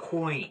the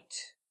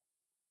point.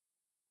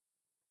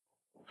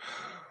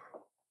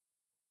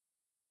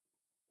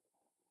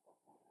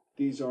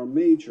 These are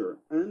major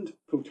and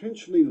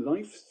potentially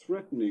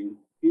life-threatening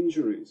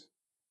injuries.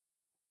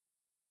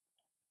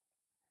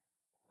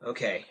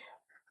 Okay.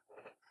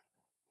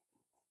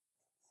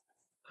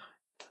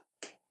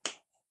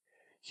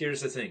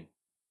 Here's the thing.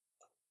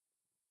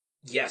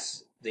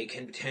 Yes, they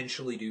can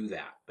potentially do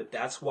that. But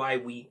that's why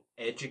we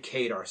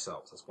educate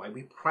ourselves. That's why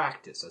we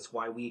practice. That's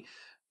why we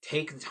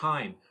take the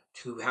time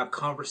to have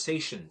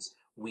conversations.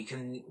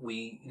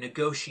 We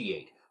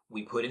negotiate.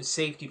 We put in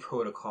safety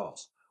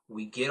protocols.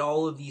 We get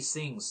all of these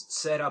things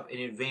set up in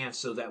advance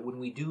so that when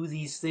we do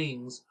these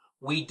things,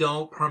 we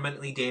don't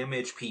permanently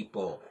damage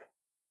people.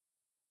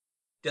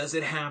 Does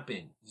it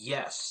happen?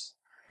 Yes.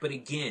 But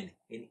again,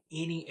 in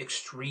any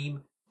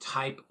extreme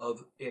type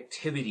of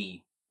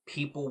activity,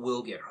 people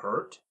will get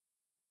hurt.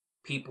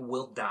 People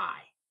will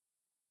die.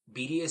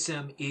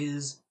 BDSM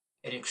is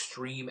an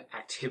extreme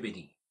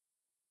activity.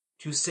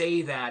 To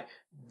say that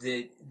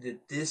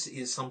this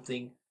is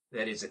something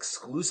that is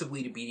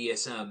exclusively to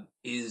BDSM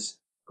is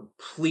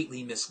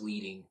completely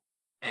misleading,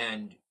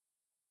 and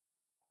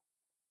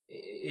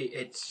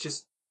it's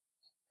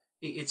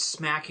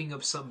smacking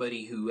of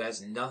somebody who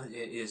has nothing,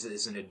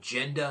 is an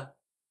agenda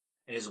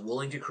and is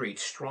willing to create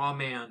straw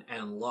man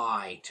and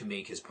lie to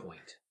make his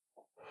point.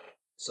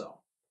 So,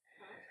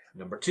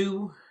 number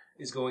 2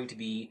 is going to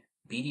be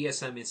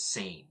BDSM is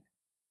sane.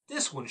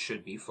 This one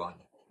should be fun.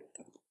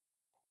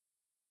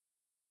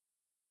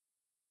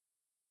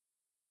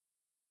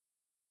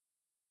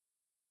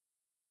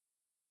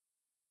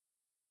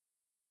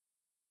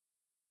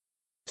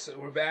 So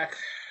we're back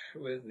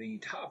with the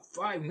top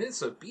 5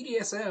 myths of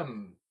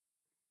BDSM.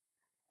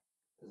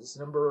 This is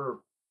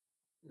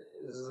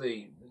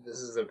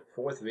the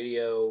 4th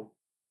video.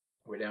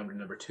 We're down to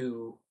number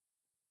 2.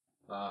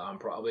 I'm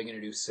probably going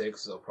to do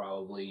 6. So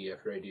probably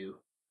after I do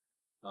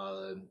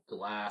the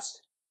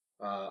last,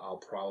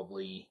 I'll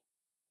probably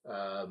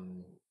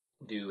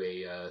do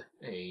a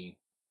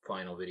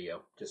final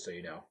video, just so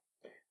you know.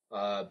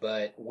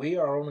 But we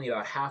are only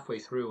about halfway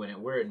through,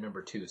 and we're at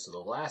number 2. So the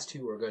last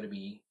 2 are going to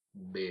be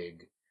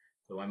big.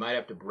 So I might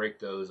have to break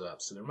those up.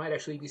 So there might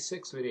actually be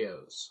 6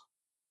 videos,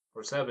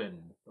 or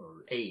 7,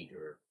 or 8,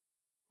 or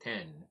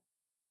 10.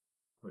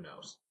 Who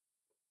knows?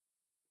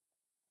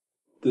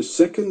 The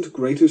second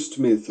greatest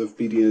myth of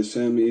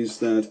BDSM is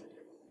that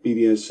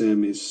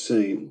BDSM is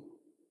sane.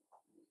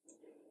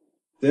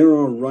 There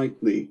are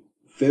rightly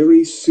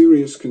very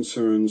serious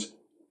concerns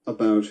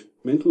about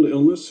mental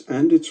illness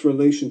and its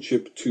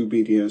relationship to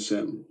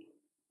BDSM.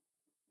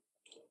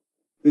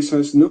 This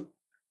has no...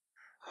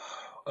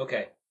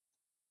 Okay.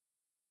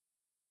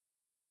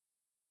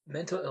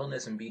 Mental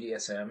illness and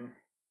BDSM,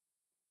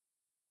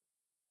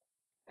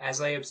 as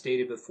I have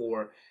stated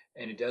before,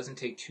 and it doesn't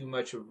take too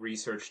much of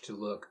research to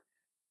look,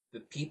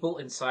 the people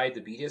inside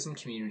the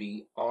BDSM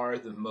community are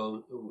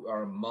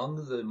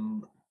among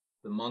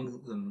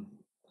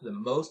the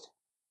most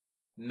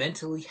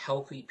mentally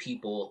healthy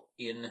people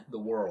in the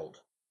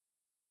world.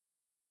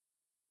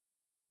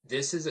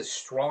 This is a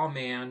straw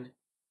man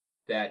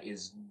that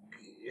is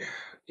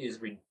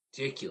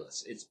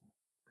ridiculous. It's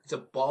a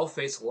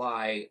bald-faced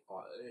lie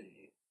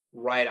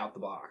right out the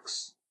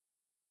box.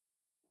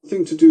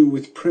 Nothing to do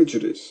with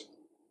prejudice.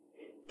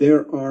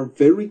 There are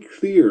very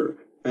clear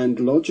and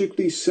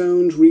logically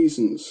sound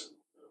reasons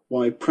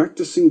why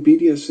practicing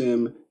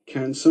BDSM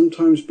can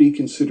sometimes be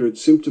considered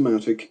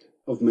symptomatic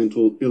of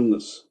mental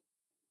illness.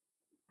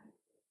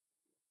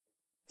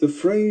 The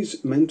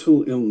phrase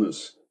mental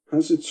illness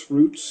has its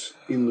roots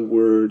in the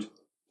word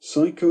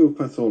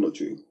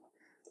psychopathology.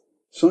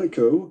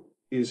 Psycho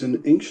is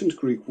an ancient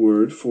Greek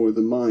word for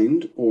the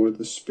mind or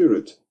the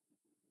spirit.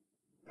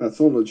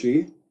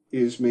 Pathology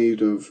is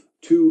made of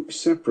 2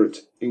 separate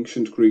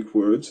ancient Greek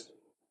words,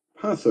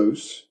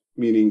 pathos,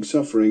 meaning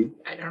suffering,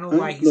 I don't know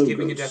why he's logos,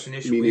 giving a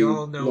definition. We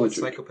all know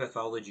logic. What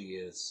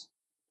psychopathology is.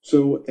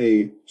 So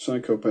a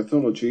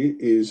psychopathology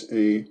is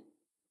a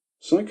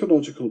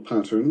psychological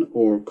pattern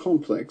or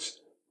complex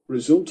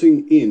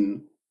resulting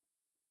in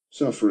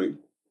suffering.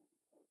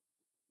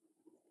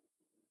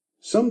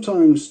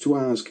 Sometimes to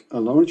ask a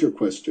larger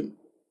question,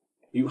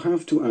 you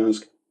have to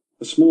ask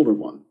a smaller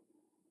one.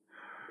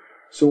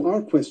 So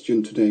our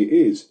question today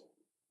is,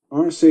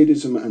 are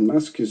sadism and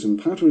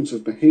masochism patterns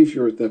of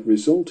behavior that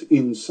result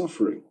in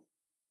suffering?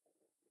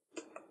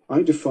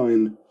 I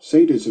define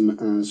sadism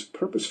as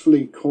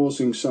purposefully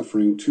causing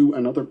suffering to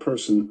another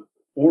person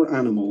or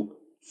animal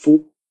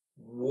for...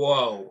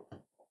 Whoa.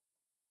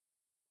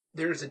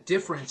 There's a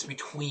difference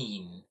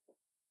between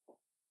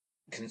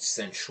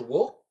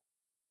consensual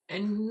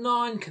and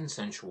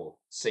non-consensual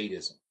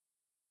sadism.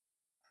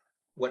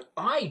 What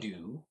I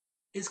do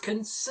is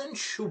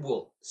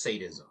consensual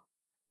sadism,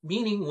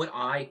 meaning when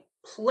I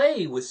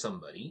play with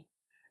somebody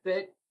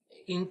that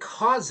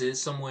causes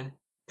someone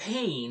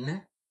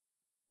pain,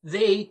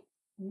 they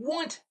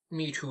want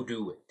me to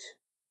do it.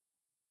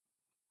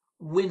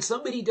 When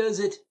somebody does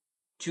it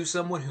to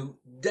someone who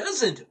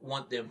doesn't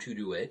want them to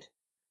do it,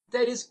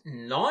 that is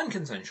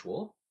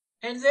non-consensual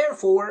and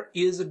therefore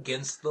is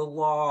against the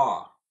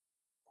law.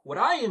 What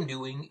I am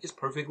doing is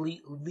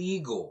perfectly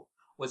legal.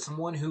 What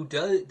someone who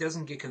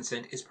doesn't get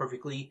consent is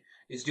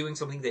doing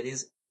something that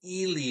is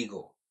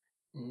illegal.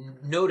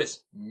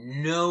 Notice,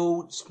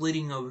 no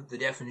splitting of the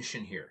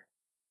definition here.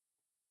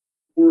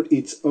 For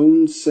its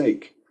own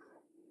sake.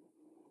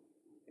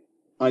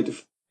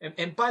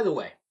 And by the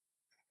way,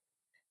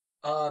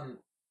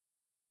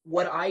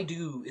 what I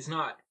do is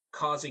not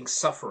causing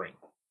suffering.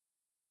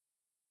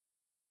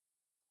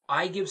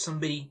 I give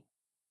somebody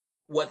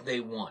what they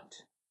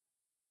want.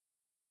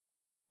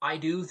 I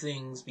do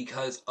things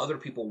because other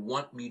people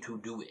want me to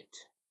do it.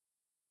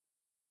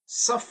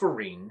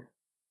 Suffering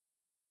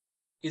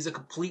is a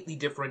completely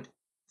different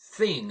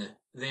thing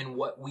than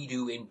what we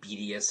do in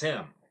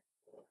BDSM.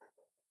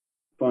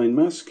 Define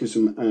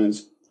masochism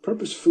as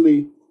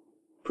purposefully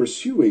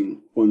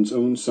pursuing one's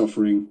own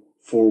suffering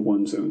for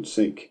one's own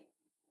sake.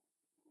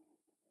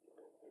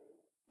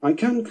 I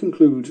can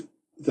conclude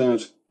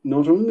that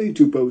not only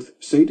do both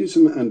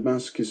sadism and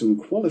masochism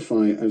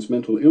qualify as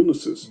mental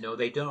illnesses, No,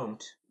 they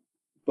don't.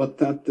 but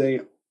that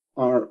they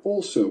are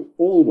also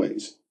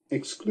always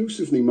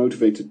exclusively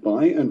motivated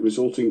by and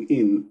resulting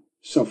in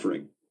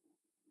suffering.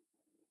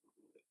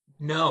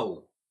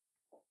 No.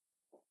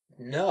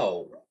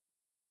 No.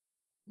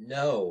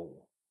 No.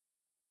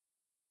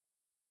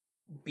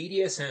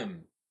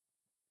 BDSM,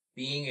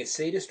 being a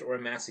sadist or a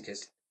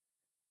masochist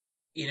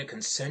in a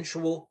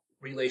consensual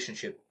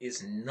relationship,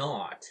 is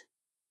not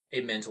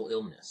a mental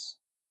illness.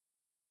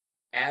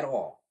 At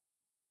all.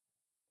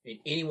 In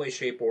any way,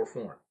 shape, or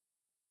form.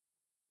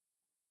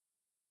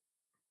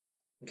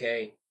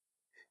 Okay?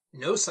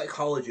 No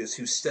psychologist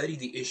who studied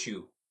the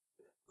issue,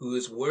 who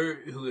is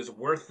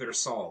worth their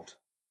salt,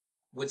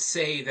 would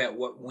say that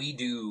what we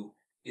do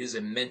is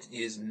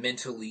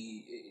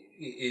mentally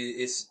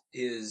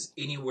is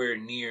anywhere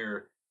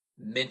near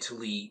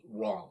mentally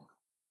wrong.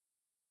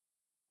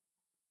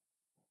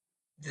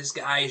 This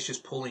guy is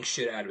just pulling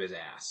shit out of his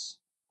ass.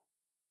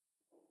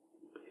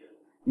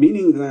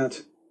 Meaning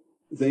that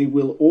they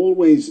will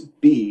always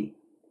be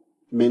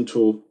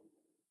mental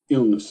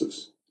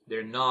illnesses.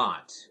 They're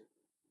not.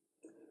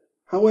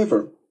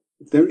 However,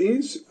 there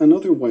is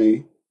another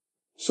way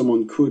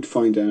someone could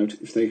find out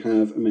if they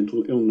have a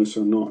mental illness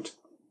or not.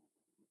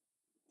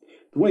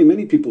 The way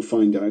many people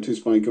find out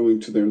is by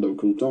going to their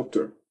local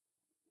doctor.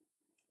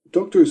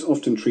 Doctors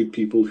often treat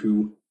people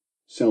who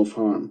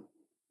self-harm.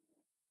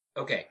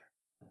 Okay.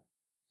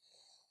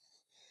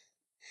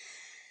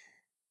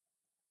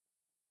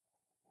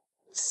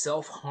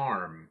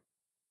 Self-harm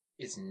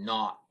is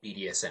not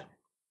BDSM.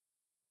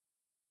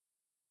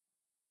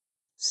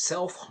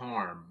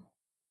 Self-harm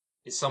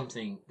is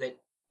something that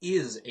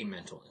is a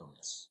mental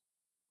illness.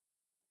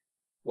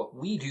 What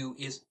we do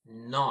is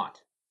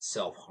not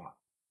self-harm.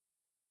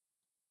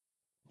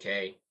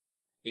 Okay?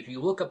 If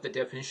you look up the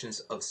definitions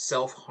of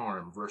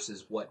self-harm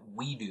versus what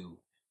we do,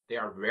 they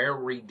are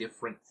very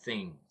different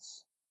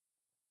things.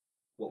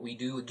 What we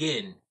do,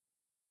 again,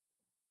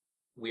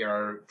 we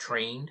are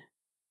trained,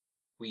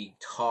 we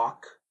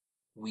talk,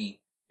 we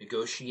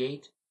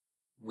negotiate,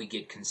 we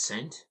get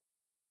consent,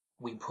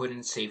 we put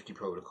in safety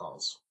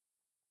protocols.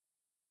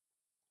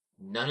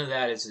 None of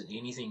that is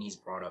anything he's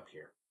brought up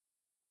here.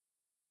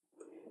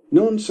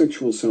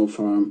 Non-sexual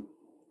self-harm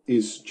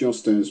is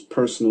just as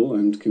personal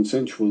and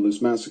consensual as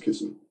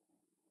masochism.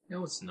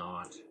 No, it's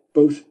not.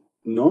 Both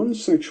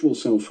non-sexual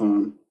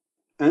self-harm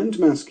and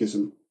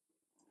masochism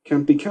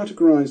can be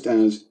categorized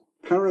as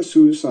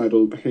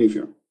parasuicidal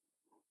behavior.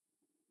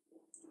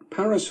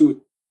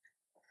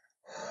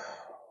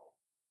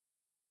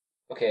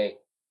 Okay.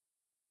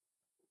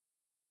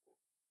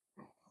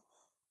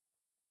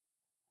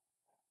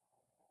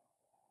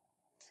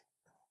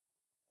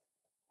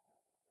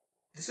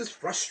 This is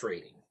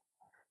frustrating.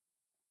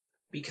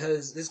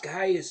 Because this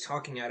guy is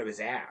talking out of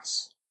his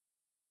ass.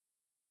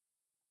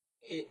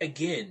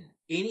 Again,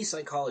 any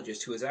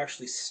psychologist who has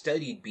actually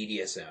studied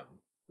BDSM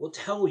will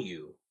tell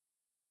you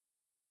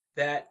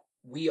that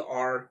we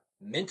are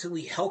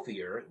mentally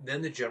healthier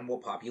than the general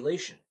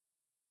population.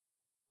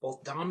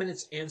 Both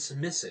dominants and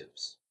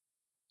submissives.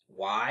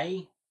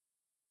 Why?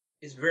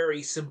 It's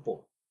very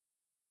simple.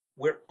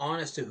 We're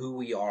honest to who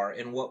we are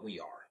and what we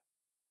are.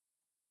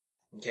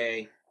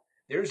 Okay?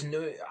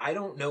 I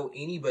don't know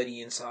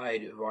anybody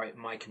inside of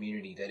my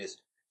community that is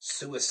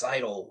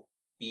suicidal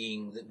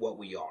being what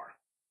we are.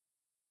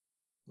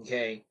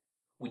 Okay?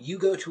 When you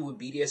go to a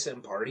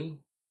BDSM party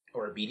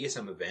or a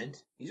BDSM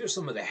event, these are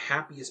some of the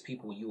happiest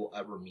people you will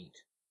ever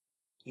meet.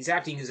 He's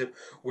acting as if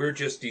we're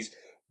just these,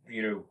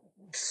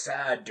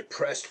 sad,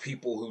 depressed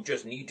people who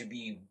just need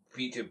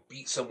to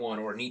beat someone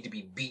or need to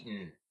be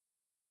beaten.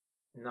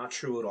 Not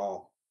true at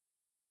all.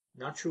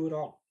 Not true at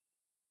all.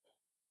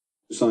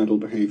 Suicidal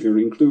behavior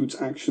includes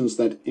actions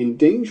that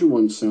endanger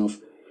oneself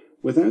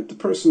without the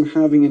person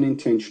having an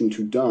intention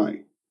to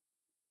die.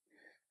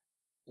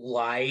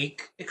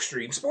 Like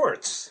extreme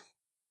sports.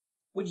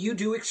 When you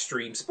do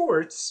extreme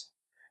sports,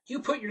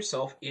 you put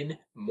yourself in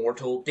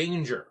mortal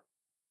danger.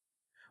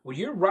 When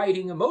you're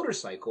riding a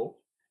motorcycle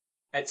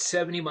at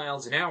 70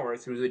 miles an hour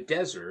through the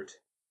desert,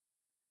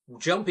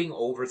 jumping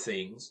over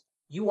things,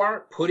 you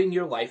are putting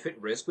your life at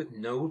risk with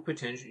no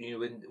potential,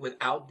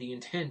 without the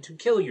intent to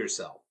kill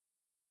yourself.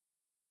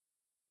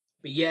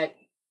 But yet,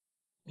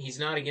 he's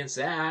not against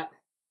that.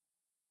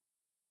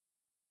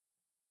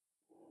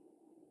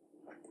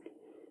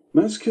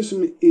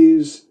 Masochism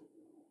is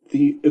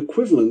the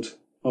equivalent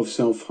of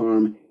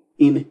self-harm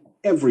in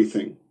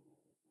everything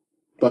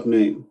but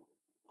name.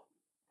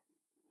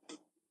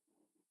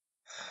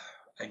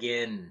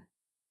 Again.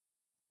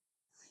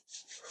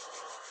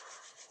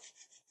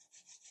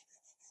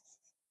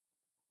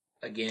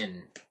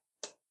 Again.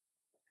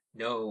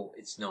 No,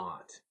 it's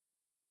not.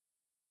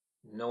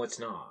 No, it's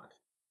not.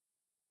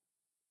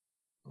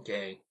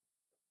 Okay.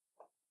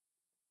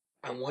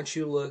 I want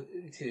you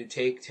to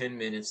take 10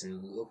 minutes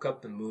and look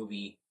up the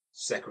movie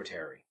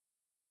Secretary.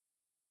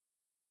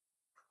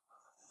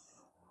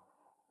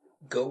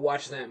 Go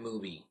watch that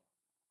movie,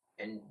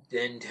 and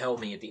then tell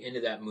me at the end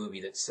of that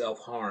movie that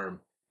self-harm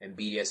and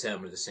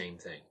BDSM are the same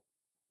thing.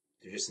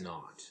 They're just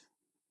not.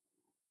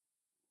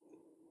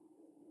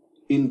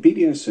 In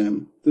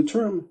BDSM, the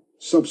term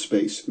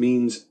subspace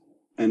means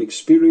an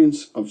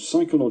experience of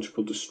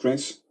psychological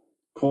distress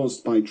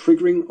caused by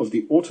triggering of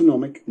the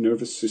autonomic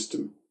nervous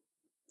system.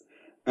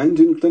 And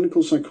in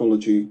clinical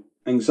psychology,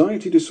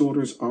 anxiety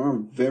disorders are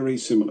very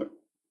similar.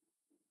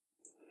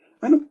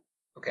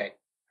 Okay.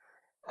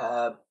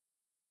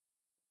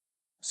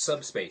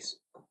 Subspace,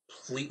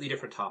 completely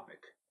different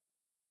topic.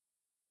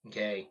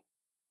 Okay.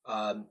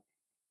 To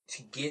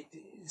get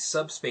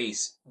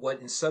subspace, what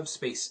in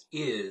subspace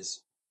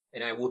is,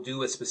 and I will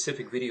do a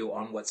specific video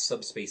on what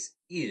subspace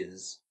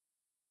is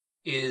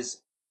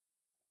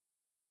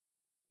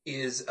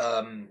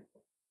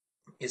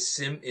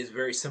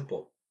very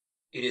simple.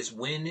 It is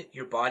when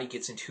your body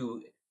gets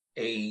into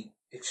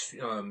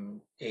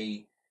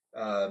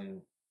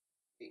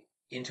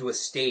into a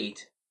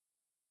state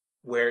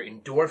where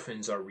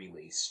endorphins are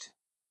released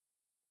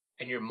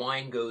and your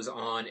mind goes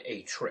on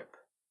a trip.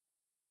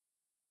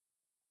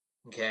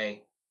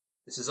 Okay?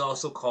 This is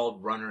also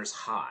called runner's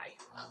high.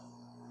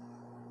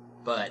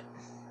 But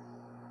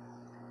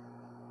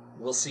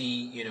we'll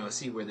see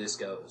where this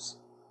goes.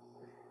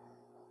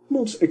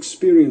 Animals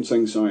experience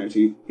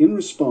anxiety in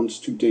response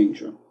to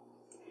danger.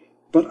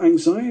 But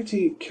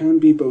anxiety can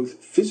be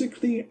both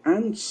physically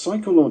and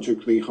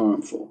psychologically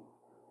harmful.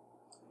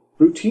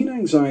 Routine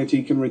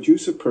anxiety can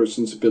reduce a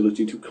person's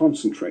ability to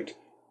concentrate,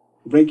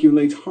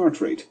 regulate heart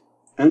rate,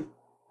 and...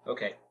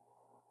 Okay.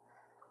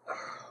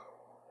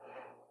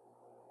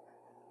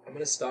 I'm going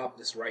to stop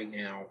this right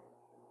now,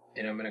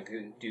 and I'm going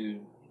to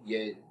do,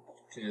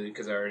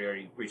 because I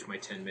already reached my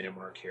 10-minute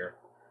mark here.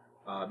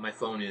 My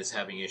phone is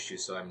having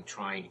issues, so I'm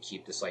trying to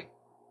keep this,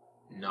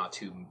 not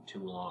too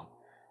long.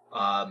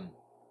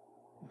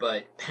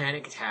 But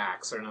panic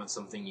attacks are not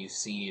something you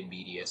see in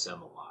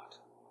BDSM a lot.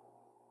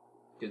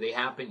 Do they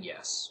happen?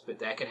 Yes. But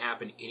that can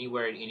happen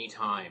anywhere at any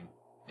time,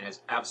 and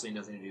has absolutely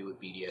nothing to do with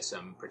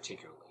BDSM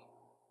particularly.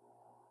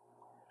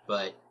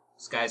 But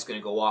this guy's going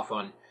to go off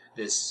on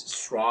this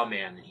straw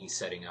man that he's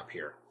setting up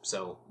here.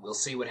 So we'll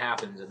see what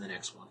happens in the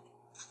next one.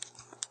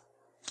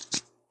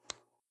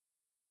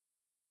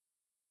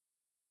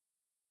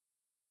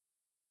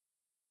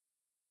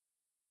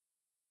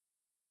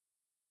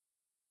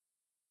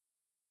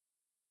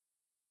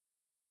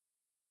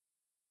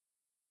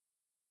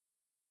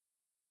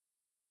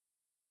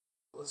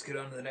 Let's get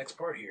on to the next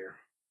part here.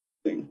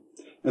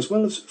 As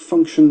well as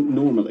function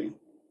normally.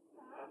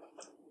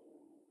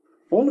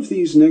 All of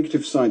these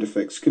negative side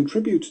effects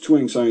contribute to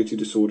anxiety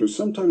disorders,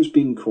 sometimes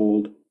being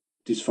called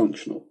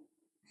dysfunctional.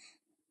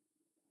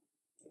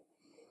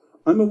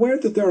 I'm aware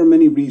that there are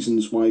many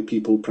reasons why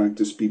people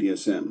practice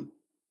BDSM,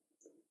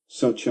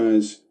 such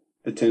as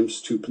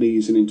attempts to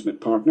please an intimate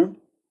partner,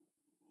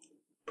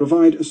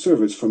 provide a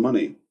service for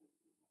money,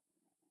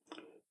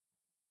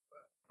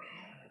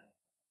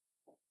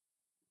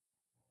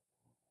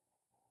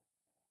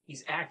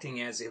 he's acting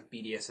as if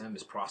BDSM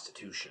is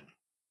prostitution.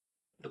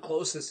 The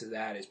closest to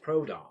that is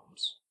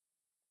pro-doms.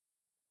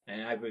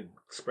 And I've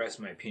expressed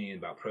my opinion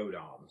about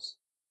pro-doms.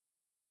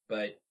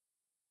 But,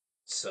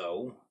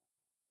 so?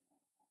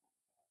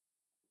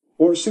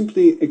 Or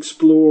simply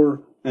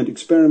explore and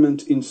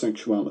experiment in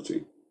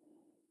sexuality.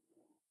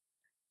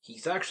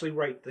 He's actually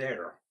right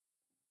there.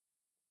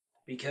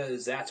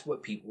 Because that's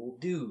what people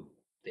do.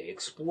 They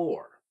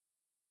explore.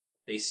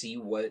 They see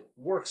what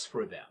works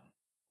for them.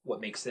 What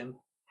makes them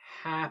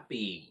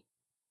happy.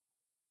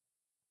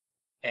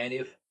 And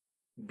if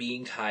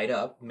being tied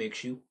up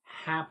makes you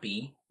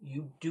happy,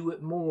 you do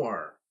it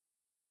more.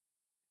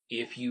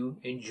 If you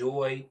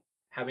enjoy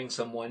having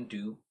someone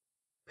do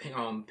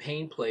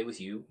pain play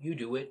with you, you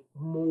do it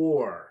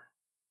more.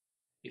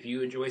 If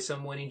you enjoy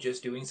someone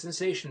just doing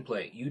sensation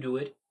play, you do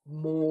it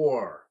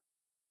more.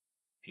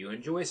 If you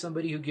enjoy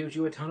somebody who gives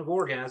you a ton of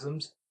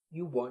orgasms,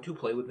 you want to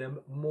play with them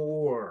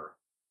more.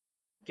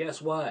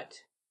 Guess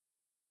what?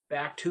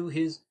 Back to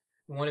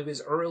one of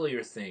his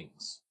earlier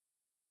things.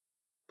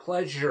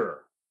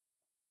 Pleasure.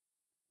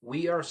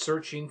 We are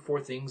searching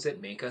for things that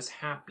make us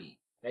happy,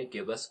 that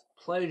give us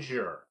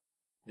pleasure.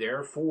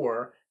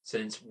 Therefore,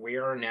 since we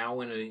are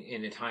now in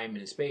a time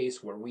and a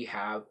space where we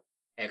have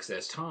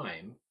excess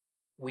time,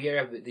 we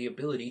have the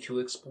ability to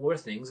explore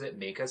things that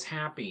make us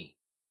happy.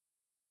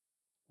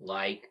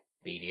 Like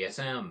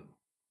BDSM.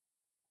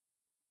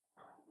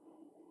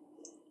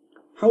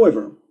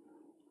 However,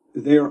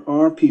 there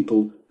are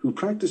people who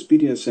practice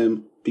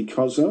BDSM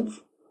because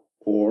of,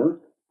 or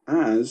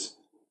as,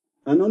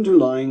 an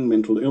underlying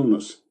mental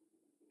illness,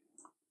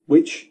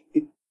 which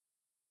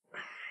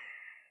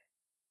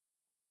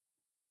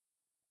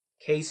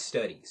Case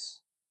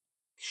studies.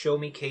 Show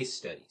me case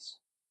studies.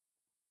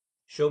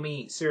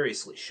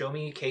 Seriously, show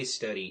me a case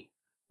study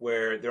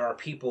where there are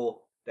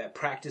people that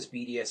practice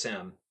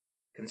BDSM,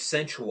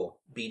 consensual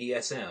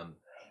BDSM,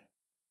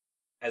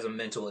 as a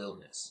mental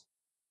illness.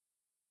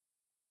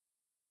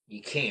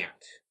 You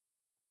can't.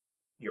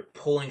 You're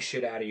pulling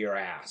shit out of your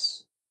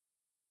ass.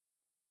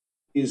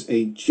 Is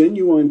a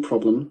genuine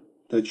problem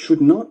that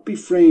should not be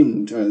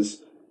framed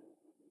as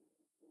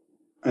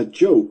a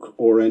joke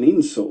or an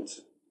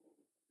insult.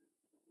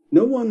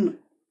 No one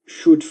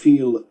should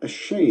feel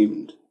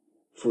ashamed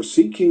for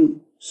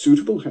seeking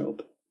suitable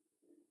help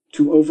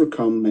to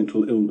overcome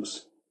mental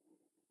illness.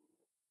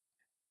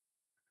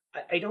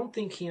 I don't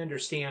think he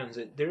understands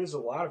that there's a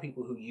lot of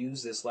people who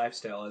use this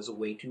lifestyle as a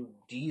way to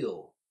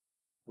deal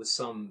with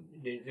some.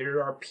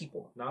 There are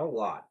people, not a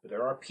lot, but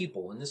there are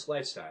people in this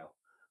lifestyle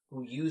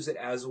who use it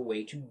as a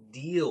way to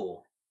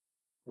deal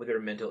with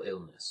their mental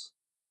illness.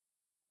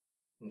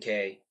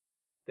 Okay?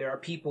 There are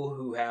people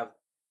who have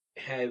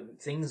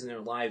things in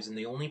their lives, and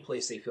the only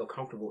place they feel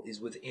comfortable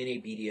is within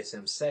a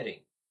BDSM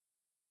setting.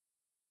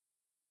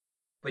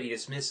 But he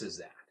dismisses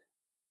that.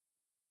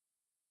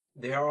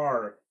 There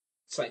are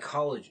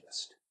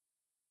psychologists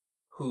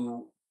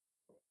who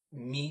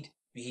meet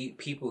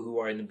people who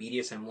are in the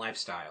BDSM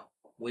lifestyle,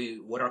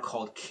 what are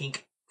called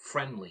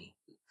kink-friendly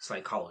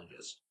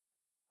psychologists,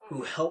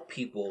 who help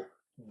people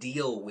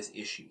deal with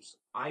issues.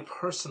 I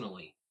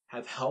personally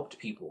have helped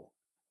people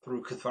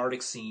through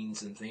cathartic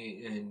scenes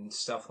and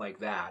stuff like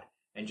that,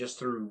 and just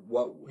through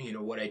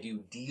what I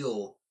do,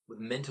 deal with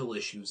mental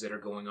issues that are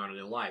going on in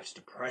their lives,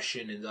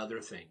 depression and other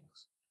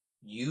things,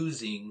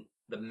 using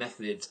the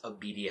methods of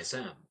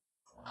BDSM.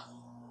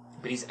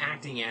 But he's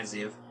acting as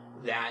if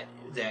that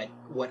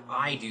what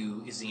I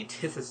do is the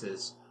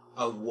antithesis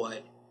of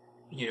what,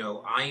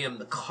 I am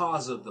the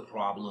cause of the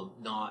problem,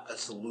 not a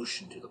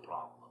solution to the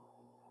problem.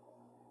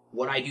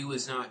 What I do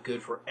is not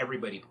good for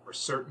everybody, but for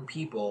certain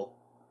people,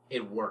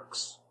 it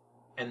works.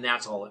 And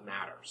that's all that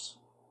matters.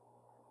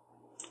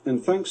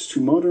 And thanks to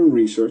modern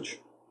research,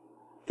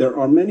 there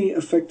are many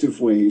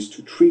effective ways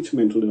to treat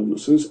mental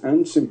illnesses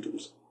and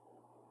symptoms,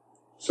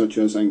 such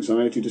as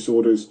anxiety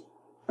disorders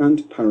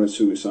and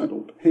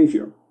parasuicidal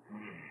behavior.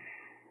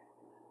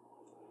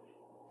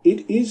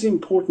 It is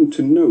important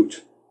to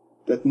note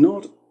that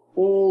not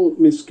all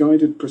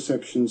misguided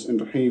perceptions and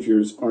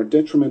behaviors are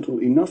detrimental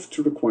enough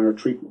to require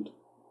treatment.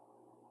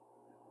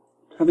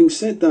 Having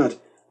said that,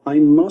 I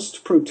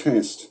must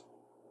protest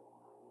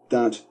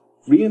that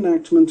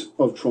reenactment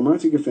of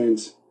traumatic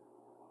events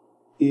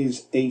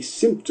is a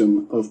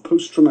symptom of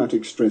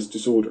post-traumatic stress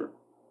disorder,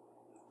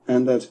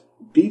 and that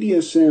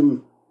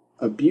BDSM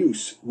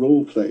abuse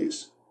role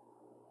plays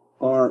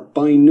are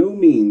by no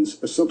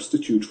means a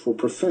substitute for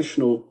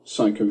professional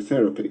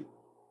psychotherapy.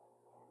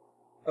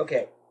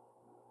 Okay.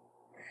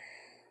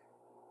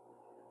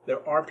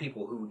 There are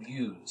people who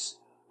use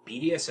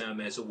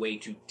BDSM as a way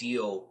to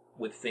deal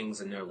with things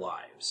in their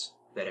lives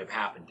that have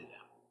happened to them.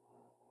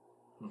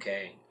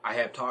 Okay? I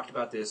have talked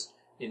about this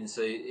in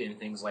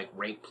things like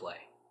rape play.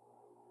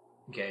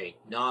 Okay?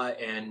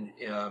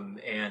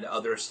 And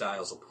other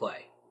styles of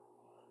play,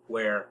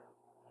 where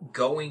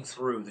going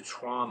through the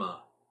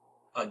trauma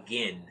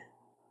again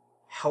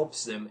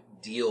helps them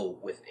deal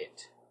with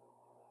it.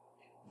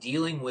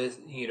 Dealing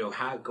with,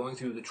 going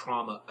through the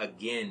trauma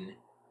again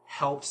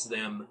helps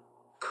them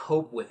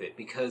cope with it,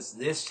 because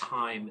this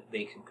time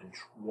they can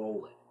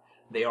control it.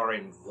 They are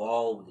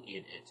involved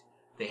in it.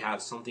 They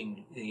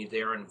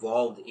are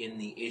involved in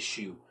the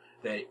issue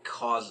that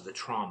caused the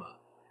trauma.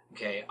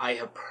 Okay, I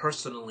have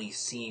personally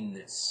seen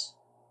this.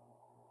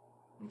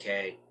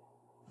 Okay,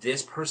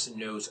 this person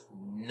knows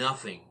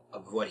nothing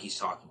of what he's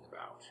talking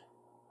about.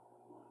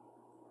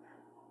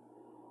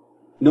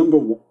 Number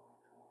one.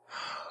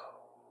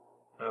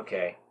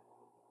 Okay.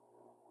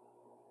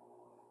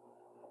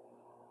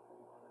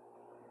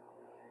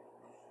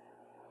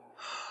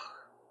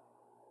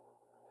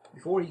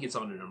 Before he gets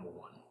on to number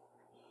one,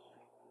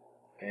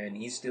 and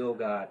he's still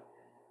got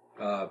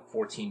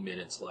 14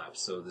 minutes left,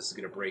 so this is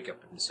going to break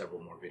up into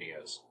several more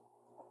videos.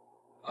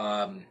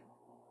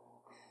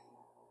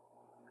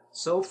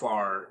 So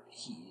far,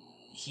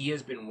 he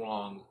has been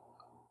wrong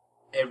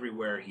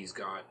everywhere he's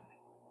gone.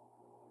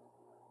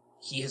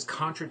 He has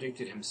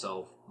contradicted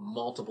himself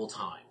multiple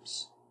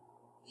times.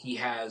 He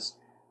has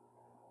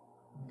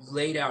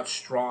laid out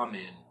straw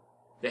men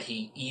that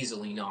he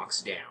easily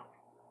knocks down.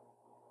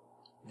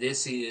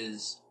 This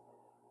is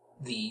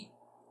the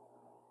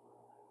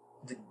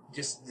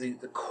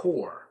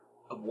core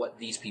of what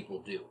these people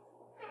do.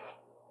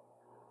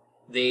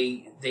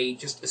 They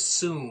just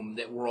assume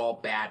that we're all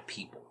bad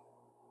people,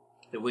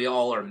 that we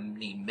all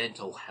need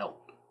mental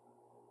help.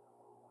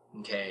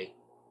 Okay?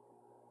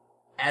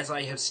 As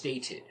I have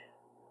stated,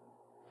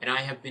 and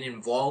I have been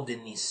involved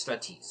in these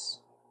studies,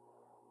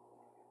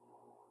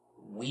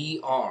 we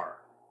are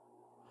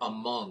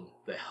among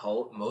the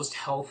most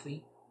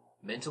healthy,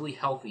 mentally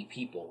healthy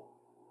people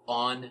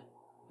on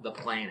the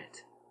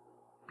planet,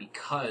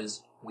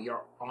 because we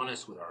are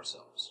honest with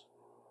ourselves.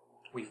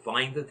 We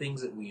find the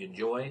things that we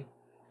enjoy,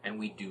 and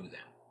we do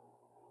them.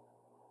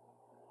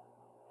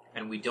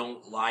 and we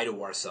don't lie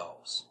to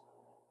ourselves.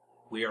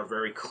 We are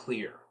very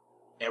clear.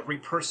 Every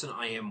person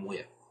I am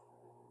with,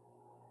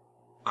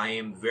 I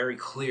am very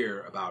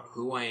clear about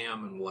who I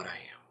am and what I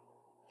am.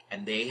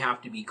 And they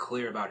have to be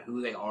clear about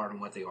who they are and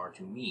what they are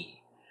to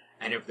me.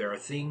 And if there are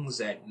things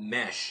that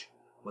mesh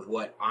with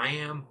what I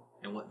am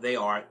and what they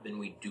are, then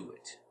we do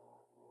it.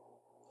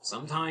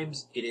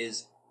 Sometimes it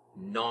is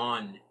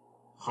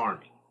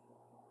non-harming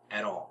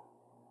at all.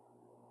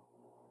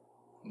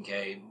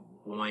 Okay,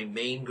 my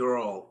main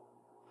girl,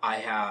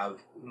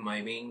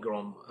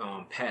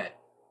 Pet,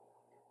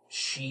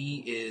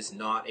 she is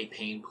not a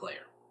pain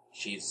player.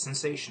 She's a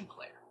sensation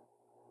player.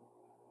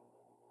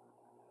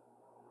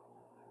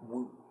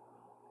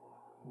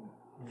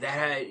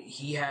 That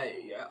he had,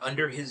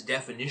 under his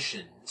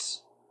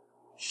definitions,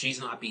 she's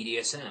not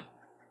BDSM.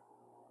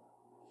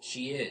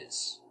 She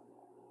is.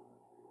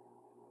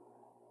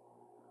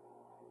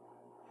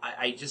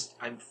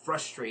 I'm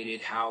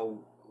frustrated how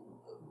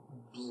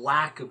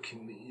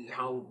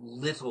how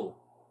little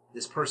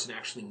this person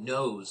actually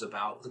knows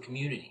about the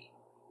community.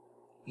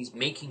 He's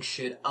making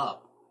shit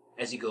up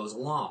as he goes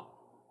along,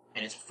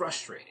 and it's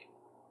frustrating.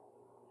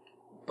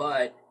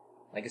 But,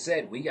 like I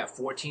said, we got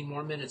 14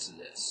 more minutes of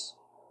this.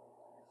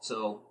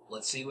 So,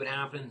 let's see what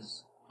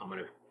happens. I'm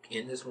going to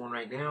end this one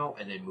right now,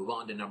 and then move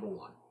on to number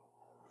 1.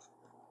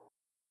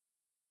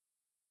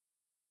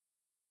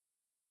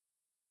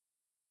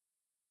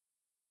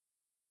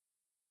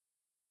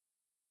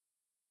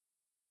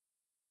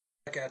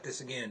 Back at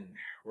this again.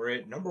 We're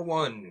at number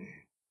 1.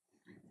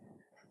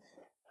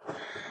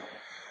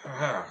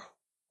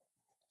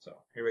 So,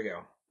 here we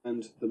go.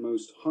 And the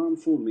most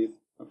harmful myth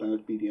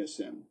about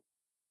BDSM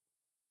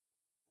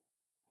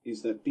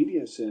is that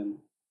BDSM,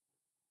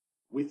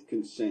 with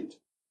consent,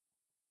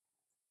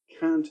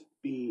 can't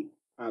be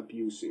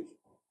abusive.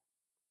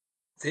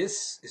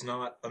 This is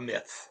not a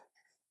myth.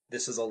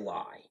 This is a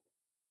lie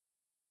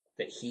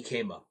that he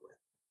came up with.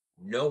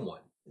 No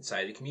one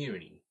inside the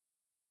community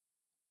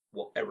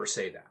will ever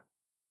say that.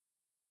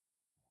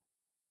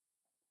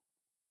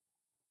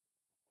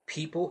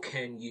 People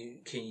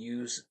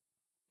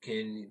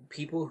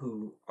people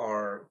who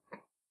are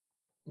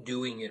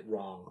doing it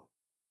wrong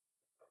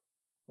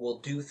will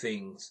do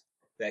things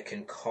that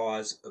can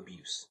cause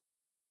abuse,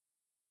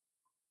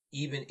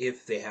 even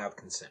if they have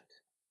consent.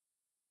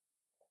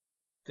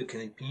 The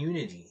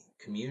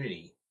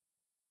community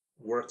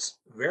works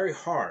very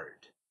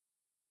hard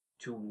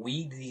to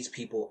weed these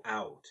people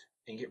out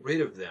and get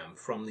rid of them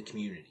from the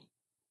community.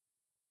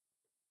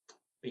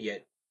 But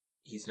yet,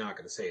 he's not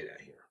going to say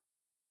that here.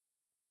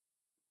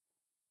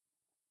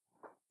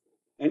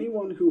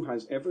 Anyone who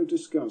has ever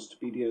discussed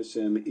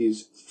BDSM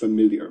is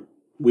familiar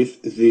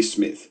with this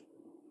myth.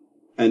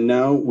 And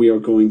now we are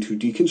going to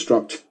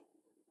deconstruct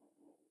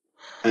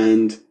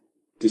and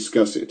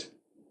discuss it.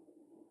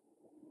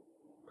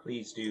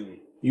 Please do.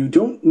 You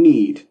don't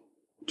need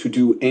to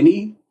do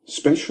any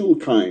special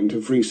kind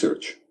of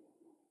research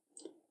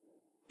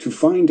to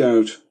find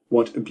out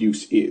what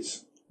abuse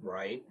is.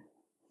 Right.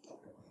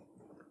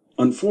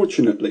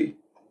 Unfortunately,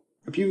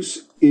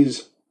 abuse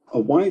is a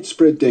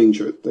widespread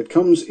danger that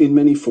comes in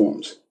many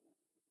forms.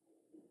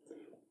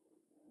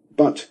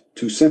 But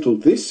to settle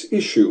this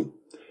issue,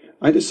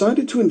 I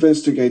decided to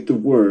investigate the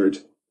word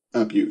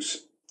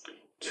abuse,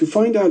 to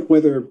find out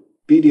whether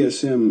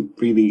BDSM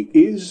really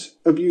is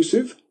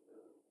abusive,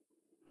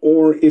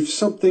 or if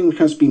something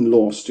has been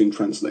lost in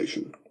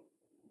translation.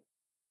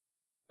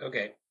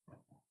 Okay.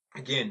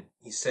 Again,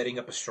 he's setting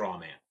up a straw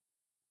man.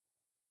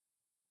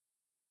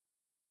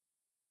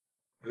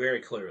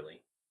 Very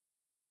clearly.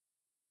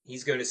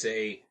 He's going to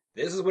say,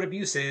 this is what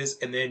abuse is,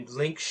 and then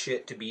link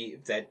shit to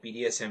that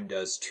BDSM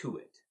does to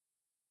it.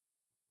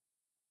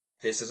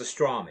 This is a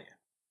straw man.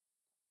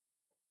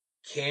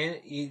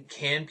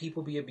 Can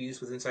people be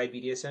abused with inside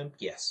BDSM?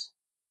 Yes.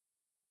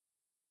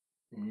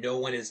 No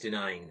one is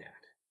denying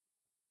that.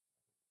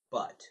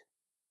 But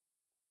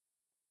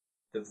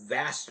the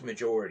vast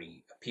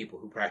majority of people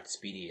who practice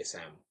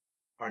BDSM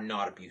are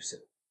not abusive.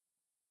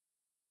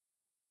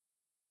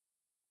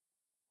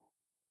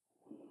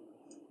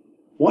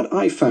 What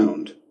I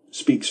found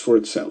speaks for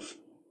itself.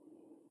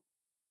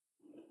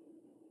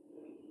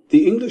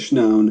 The English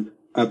noun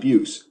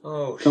abuse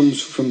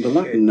comes from the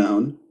Latin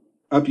noun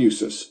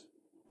abusus,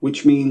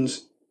 which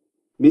means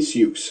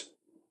misuse.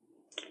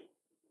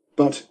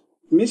 But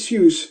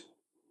misuse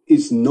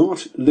is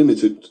not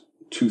limited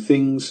to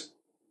things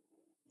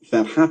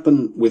that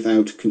happen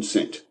without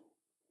consent.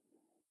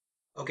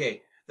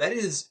 Okay, that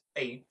is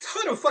a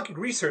ton of fucking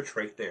research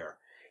right there.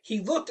 He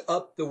looked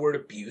up the word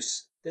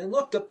abuse, then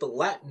looked up the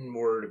Latin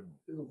word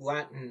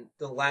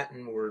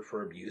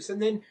for abuse,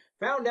 and then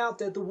found out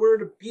that the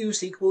word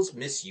abuse equals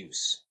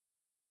misuse.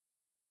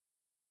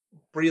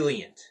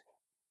 Brilliant.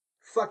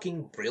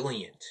 Fucking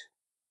brilliant.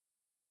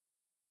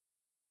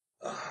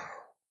 Ugh.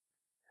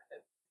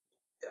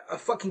 A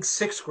fucking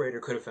 6th grader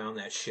could have found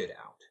that shit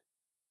out.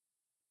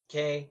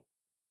 Okay?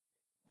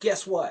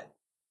 Guess what?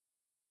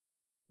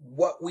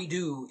 What we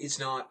do is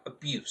not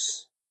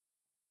abuse.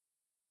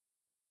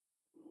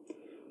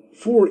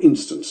 For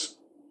instance,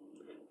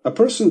 A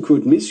person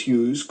could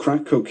misuse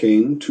crack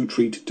cocaine to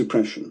treat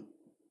depression.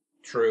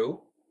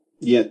 True.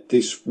 Yet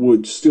this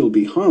would still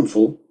be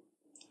harmful,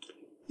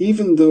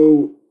 even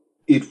though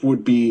it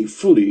would be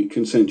fully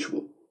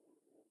consensual.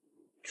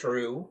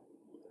 True.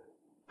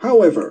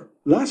 However,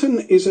 Latin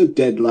is a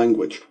dead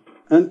language,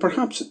 and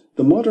perhaps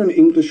the modern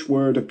English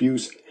word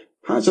abuse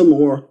has a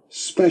more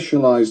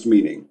specialized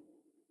meaning.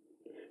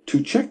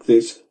 To check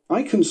this,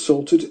 I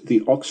consulted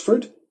the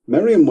Oxford,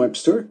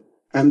 Merriam-Webster,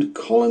 and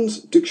Collins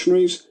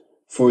dictionaries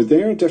for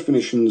their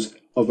definitions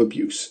of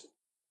abuse.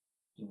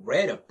 You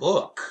read a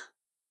book.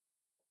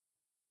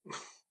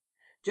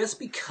 Just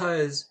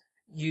because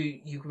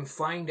you can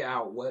find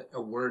out what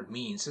a word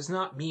means does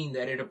not mean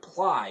that it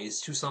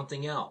applies to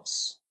something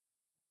else.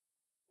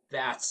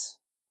 That's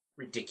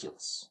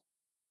ridiculous.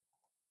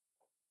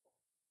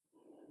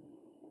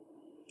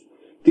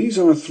 These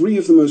are 3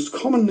 of the most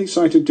commonly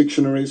cited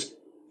dictionaries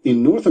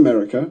in North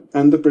America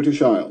and the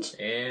British Isles.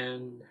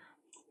 And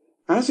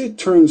as it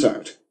turns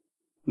out,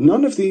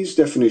 none of these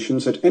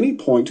definitions at any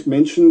point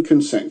mention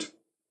consent,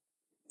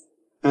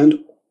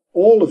 and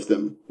all of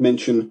them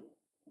mention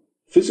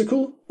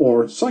physical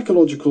or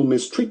psychological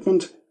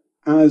mistreatment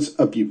as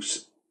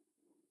abuse.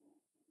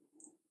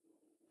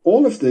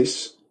 All of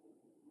this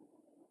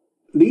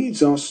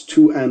leads us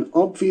to an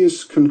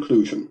obvious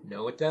conclusion.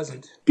 No, it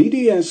doesn't.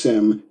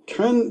 BDSM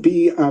can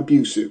be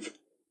abusive,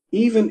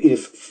 even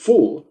if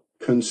full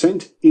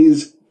consent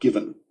is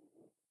given.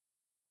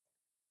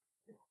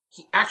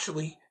 He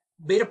actually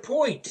made a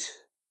point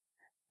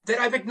that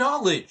I've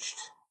acknowledged.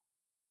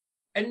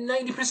 And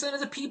 90% of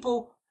the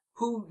people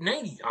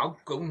I'll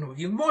go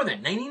even more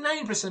than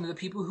 99% of the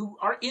people who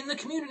are in the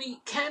community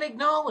can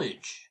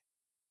acknowledge.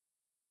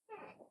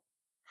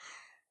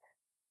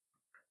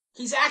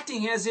 He's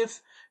acting as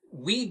if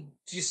we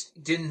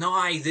just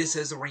deny this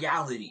as a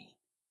reality.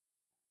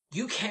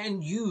 You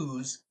can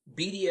use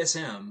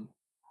BDSM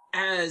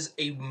as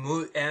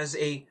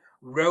a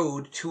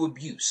road to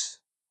abuse.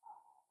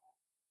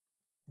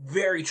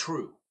 Very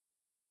true.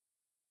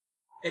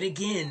 And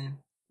again,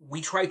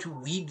 we try to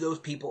weed those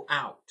people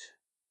out.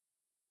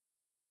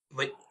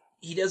 But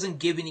he doesn't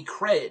give any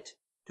credit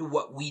to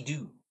what we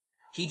do.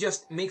 He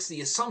just makes the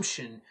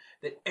assumption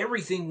that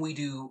everything we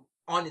do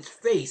on its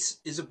face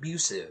is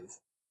abusive.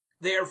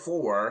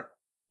 Therefore,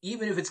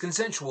 even if it's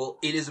consensual,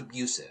 it is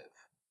abusive.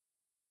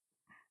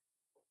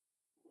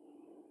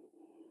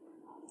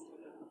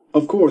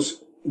 Of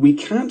course, we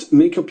can't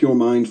make up your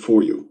mind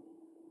for you,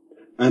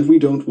 and we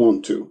don't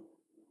want to.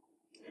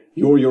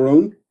 You're your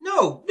own?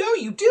 No,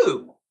 you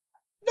do.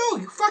 No,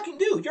 you fucking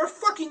do. You're a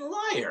fucking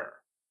liar.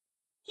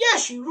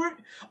 Yes, you were.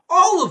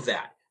 All of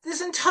that.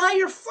 This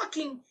entire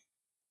fucking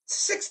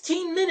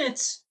 16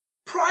 minutes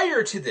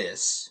prior to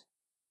this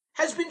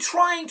has been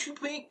trying to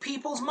make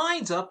people's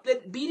minds up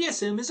that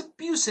BDSM is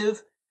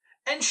abusive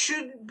and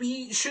should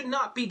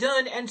not be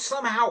done, and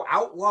somehow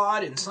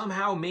outlawed and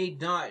somehow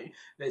made not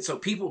so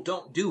people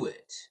don't do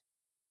it.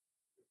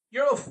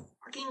 You're a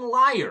fucking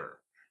liar.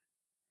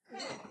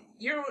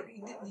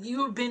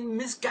 You've been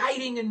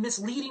misguiding and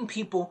misleading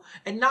people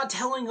and not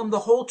telling them the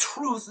whole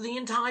truth the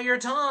entire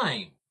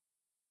time.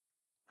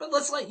 But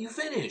let's let you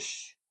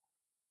finish.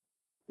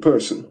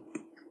 Person.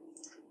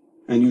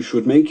 And you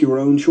should make your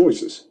own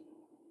choices.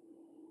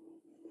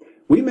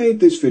 We made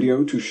this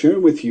video to share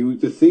with you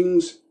the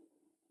things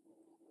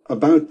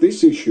about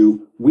this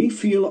issue we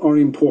feel are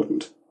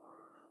important,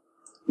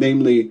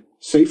 namely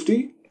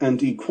safety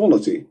and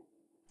equality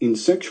in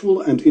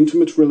sexual and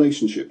intimate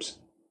relationships.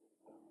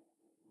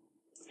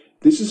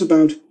 This is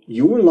about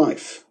your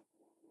life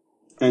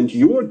and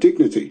your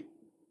dignity.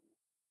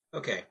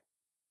 Okay.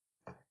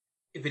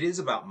 If it is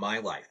about my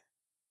life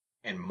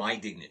and my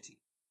dignity,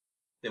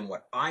 then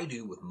what I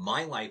do with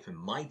my life and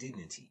my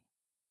dignity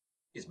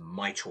is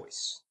my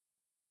choice.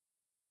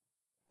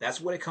 That's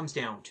what it comes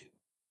down to.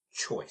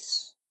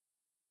 Choice.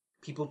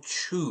 People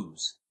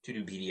choose to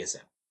do BDSM.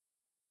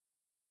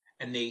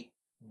 And they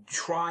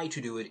try to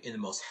do it in the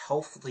most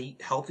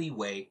healthy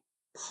way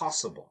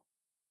possible.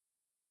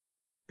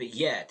 But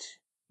yet,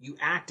 you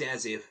act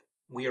as if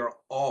we are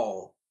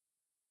all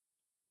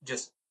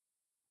just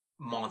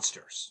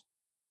monsters.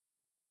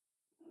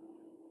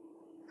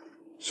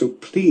 So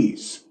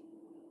please,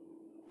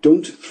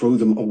 don't throw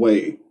them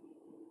away.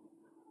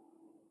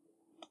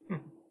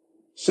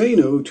 Say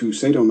No to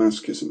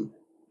Sadomasochism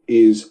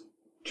is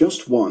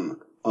just one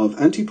of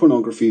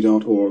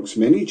antipornography.org's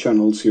many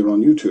channels here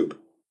on YouTube.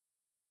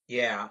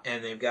 Yeah,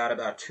 and they've got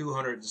about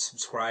 200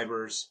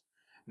 subscribers,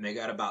 and they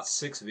got about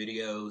 6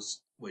 videos,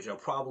 which I'll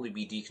probably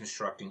be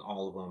deconstructing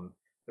all of them.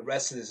 The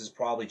rest of this is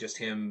probably just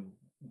him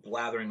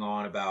blathering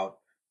on about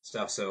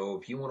stuff, so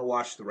if you want to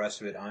watch the rest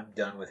of it, I'm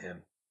done with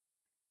him.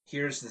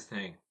 Here's the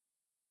thing.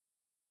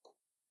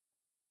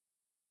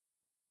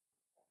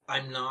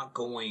 I'm not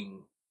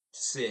going to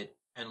sit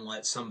and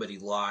let somebody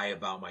lie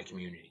about my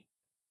community.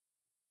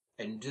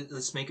 And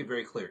let's make it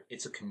very clear,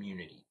 it's a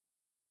community.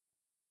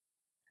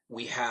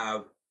 We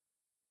have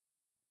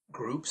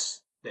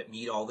groups that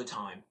meet all the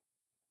time.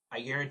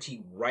 I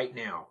guarantee right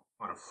now,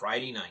 on a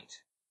Friday night,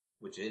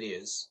 which it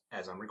is,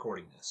 as I'm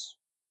recording this,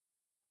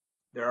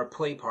 There are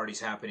play parties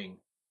happening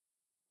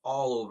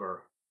all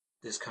over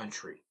this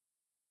country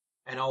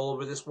and all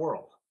over this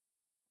world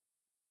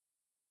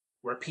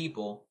where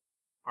people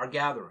are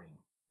gathering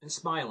and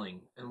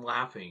smiling and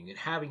laughing and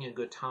having a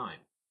good time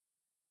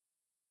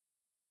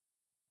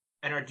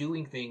and are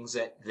doing things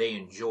that they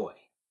enjoy,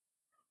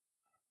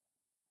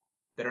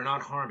 that are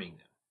not harming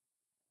them,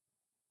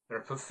 that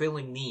are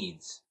fulfilling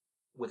needs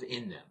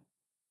within them,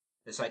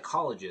 that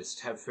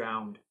psychologists have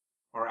found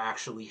are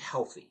actually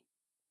healthy.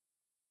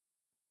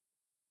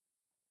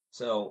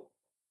 So,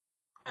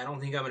 I don't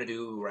think I'm going to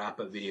do a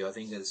wrap-up video. I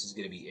think this is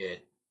going to be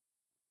it.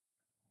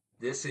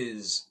 This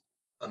is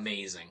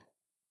amazing.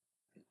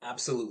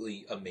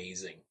 Absolutely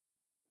amazing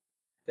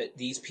that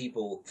these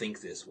people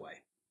think this way.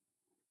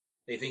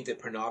 They think that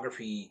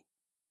pornography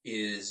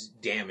is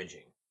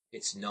damaging.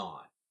 It's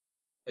not.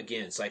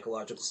 Again,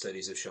 psychological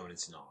studies have shown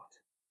it's not.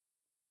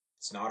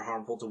 It's not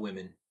harmful to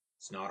women.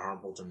 It's not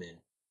harmful to men.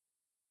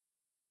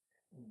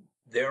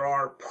 There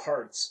are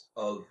parts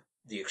of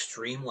the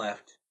extreme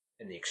left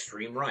and the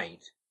extreme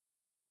right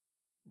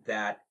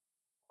that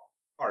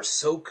are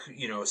so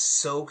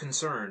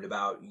concerned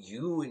about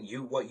you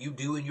and what you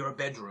do in your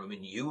bedroom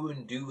and you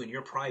and do in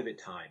your private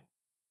time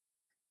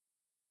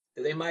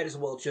that they might as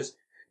well just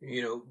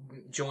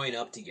join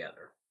up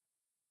together,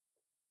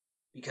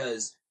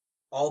 because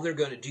all they're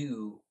going to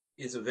do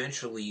is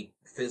eventually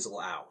fizzle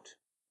out.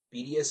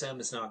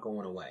 BDSM is not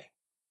going away.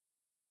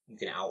 You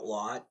can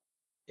outlaw it,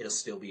 it'll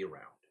still be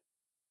around.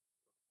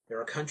 There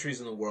are countries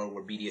in the world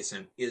where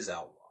BDSM is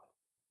outlawed,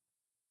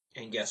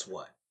 and guess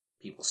what?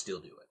 People still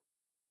do it.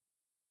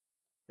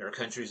 There are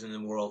countries in the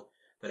world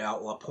that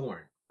outlaw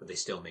porn, but they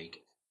still make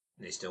it,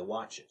 and they still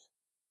watch it.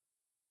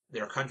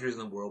 There are countries in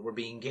the world where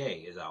being gay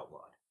is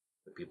outlawed,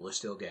 but people are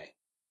still gay.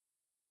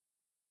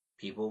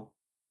 People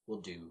will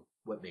do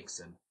what makes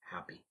them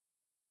happy.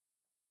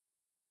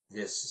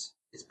 This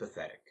is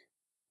pathetic.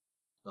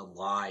 The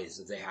lies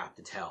that they have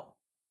to tell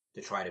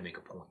to try to make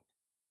a point.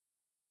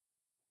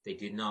 They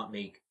did not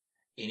make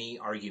any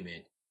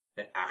argument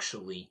that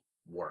actually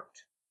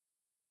worked.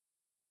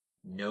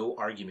 No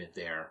argument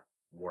there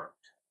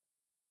worked.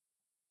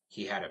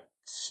 He had a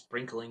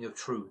sprinkling of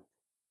truth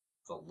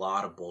with a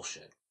lot of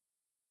bullshit.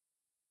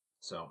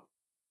 So,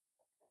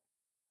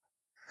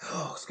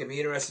 it's going to be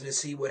interesting to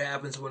see what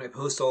happens when I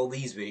post all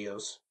these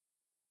videos.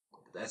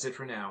 But that's it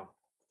for now.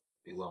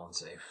 Be well and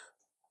safe.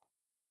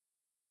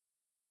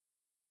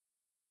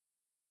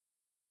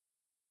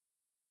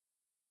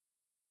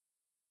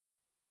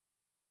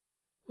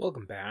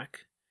 Welcome back.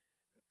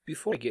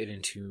 Before I get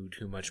into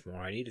too much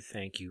more, I need to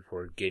thank you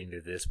for getting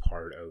to this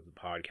part of the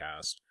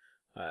podcast.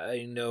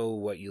 I know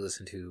what you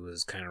listened to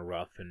was kind of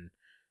rough and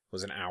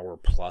was an hour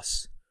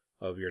plus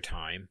of your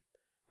time,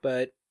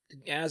 but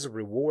as a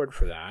reward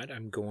for that,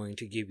 I'm going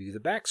to give you the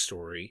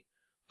backstory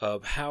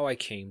of how I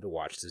came to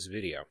watch this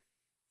video.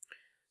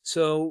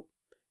 So,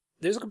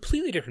 there's a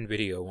completely different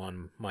video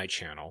on my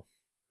channel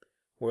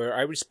where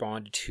I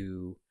responded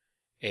to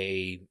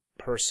a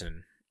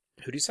person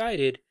who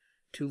decided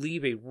to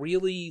leave a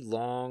really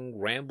long,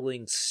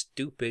 rambling,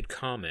 stupid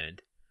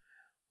comment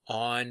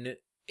on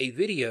a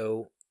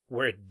video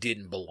where it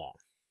didn't belong.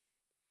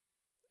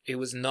 It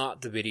was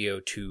not the video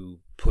to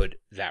put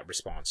that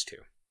response to.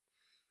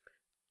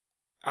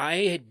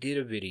 I did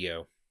a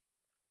video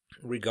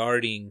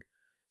regarding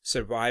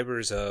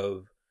survivors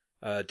of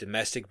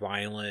domestic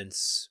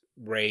violence,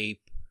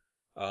 rape,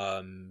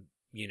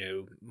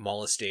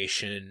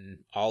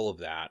 molestation, all of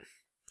that,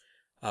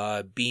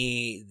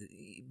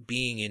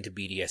 being into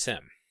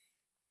BDSM.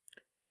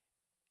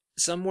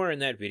 Somewhere in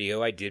that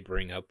video, I did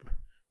bring up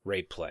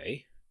rape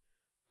play.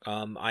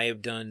 I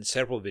have done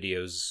several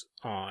videos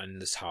on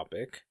this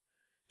topic,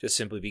 just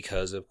simply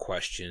because of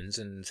questions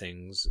and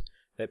things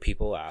that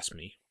people ask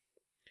me.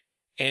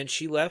 And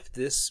she left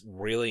this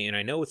really, and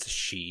I know it's a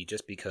she,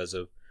 just because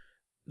of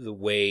the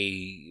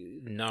way,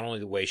 not only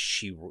the way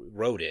she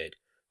wrote it,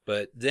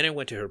 but then I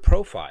went to her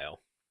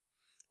profile,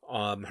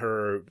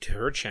 to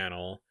her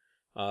channel,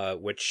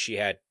 which she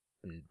had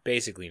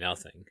basically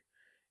nothing.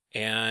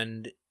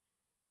 And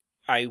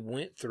I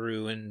went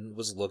through and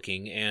was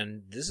looking,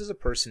 and this is a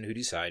person who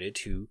decided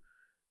to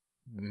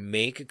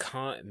make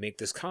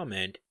this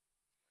comment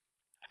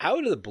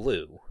out of the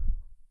blue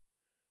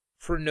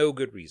for no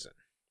good reason,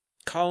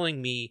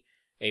 calling me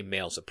a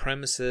male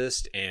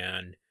supremacist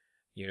and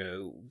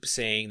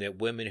saying that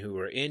women who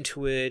are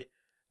into it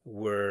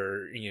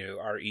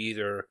are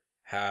either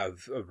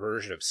have a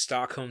version of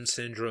Stockholm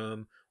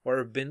syndrome or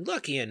have been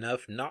lucky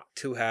enough not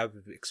to have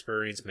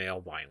experienced male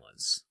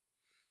violence.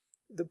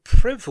 The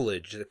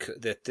privilege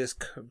that this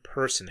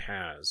person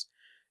has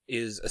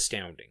is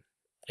astounding,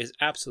 is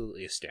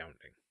absolutely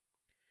astounding.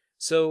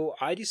 So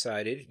I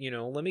decided,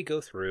 let me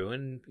go through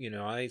and,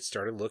 I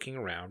started looking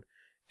around,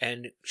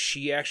 and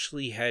she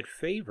actually had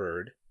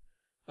favored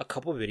a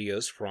couple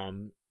videos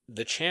from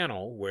the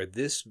channel where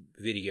this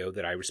video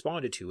that I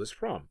responded to was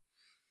from.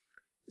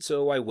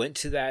 So I went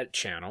to that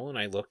channel and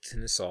I looked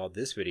and saw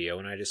this video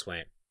and I just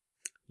went,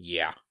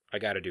 yeah, I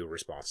got to do a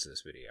response to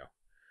this video.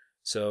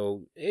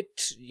 So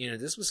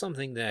this was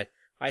something that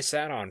I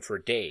sat on for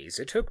days.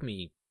 It took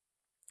me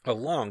a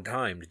long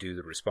time to do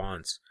the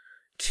response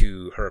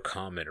to her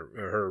comment, or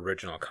her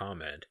original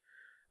comment,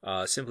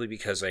 simply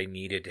because I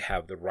needed to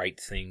have the right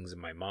things in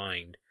my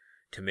mind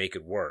to make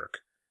it work.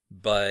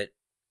 But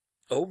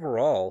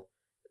overall,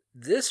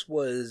 this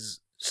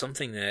was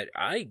something that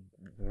I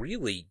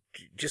really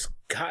just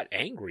got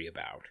angry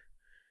about.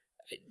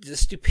 The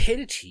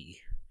stupidity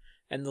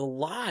and the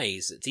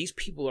lies that these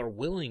people are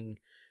willing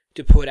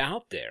to put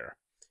out there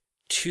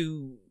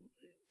to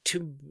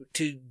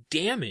to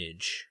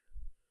damage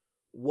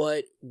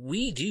what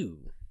we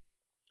do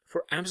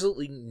for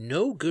absolutely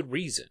no good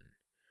reason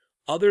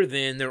other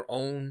than their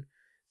own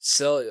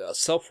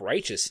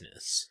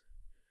self-righteousness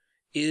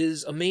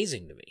is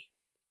amazing to me.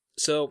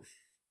 So,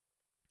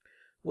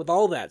 with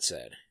all that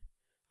said,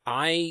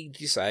 I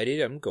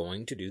decided I'm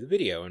going to do the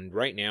video, and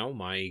right now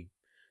my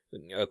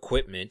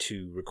equipment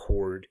to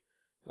record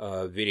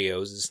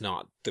videos is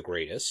not the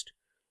greatest.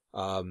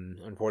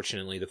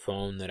 Unfortunately, the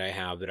phone that I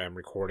have that I'm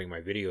recording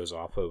my videos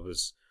off of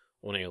is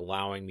only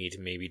allowing me to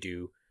maybe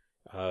do,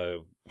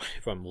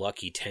 if I'm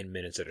lucky, 10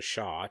 minutes at a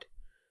shot.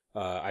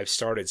 I've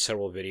started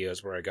several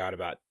videos where I got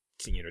about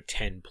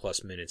 10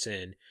 plus minutes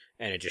in,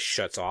 and it just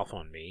shuts off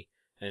on me,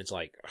 and it's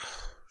like,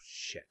 oh,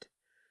 shit.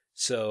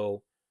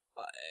 So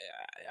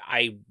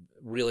I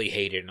really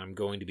hate it, and I'm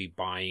going to be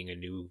buying a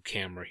new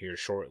camera here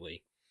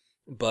shortly.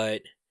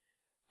 But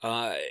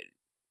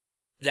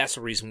that's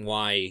the reason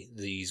why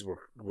these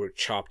were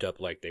chopped up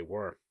like they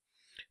were.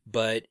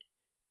 But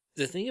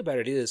the thing about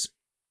it is,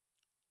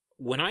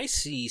 when I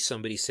see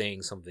somebody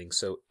saying something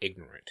so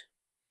ignorant,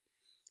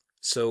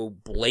 so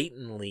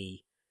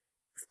blatantly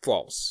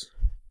false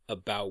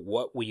about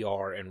what we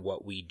are and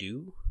what we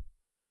do,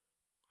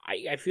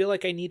 I feel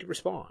like I need to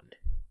respond.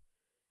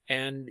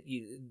 And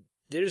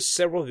there's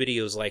several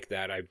videos like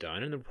that I've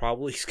done, and there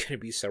probably is going to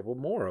be several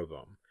more of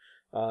them.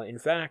 In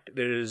fact,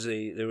 there was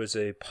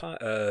a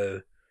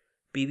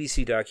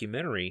BBC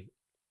documentary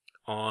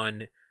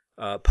on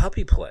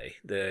puppy play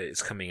that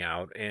is coming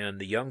out,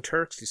 and the Young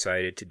Turks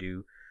decided to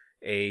do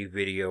a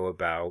video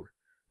about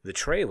the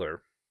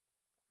trailer,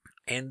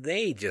 and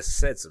they just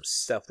said some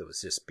stuff that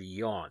was just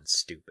beyond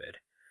stupid.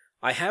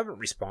 I haven't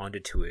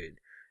responded to it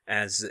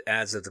as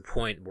of the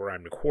point where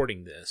I'm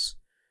recording this,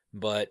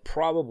 but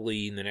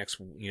probably in the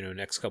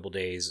next couple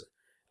days,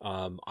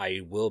 I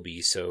will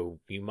be. So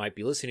you might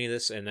be listening to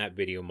this, and that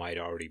video might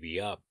already be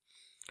up.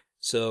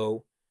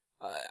 So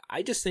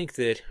I just think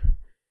that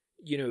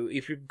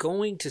if you're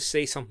going to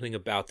say something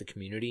about the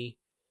community,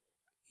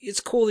 it's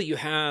cool that you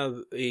have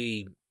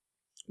a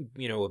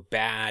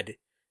bad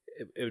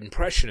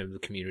impression of the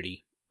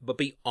community, but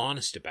be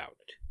honest about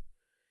it.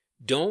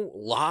 Don't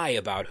lie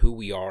about who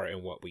we are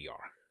and what we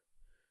are.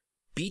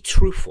 Be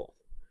truthful.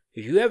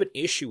 If you have an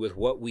issue with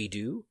what we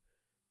do,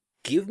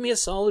 give me a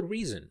solid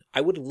reason.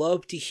 I would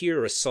love to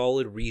hear a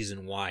solid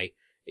reason why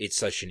it's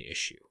such an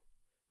issue.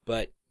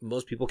 But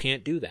most people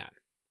can't do that.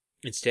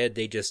 Instead,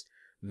 they just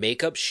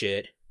make up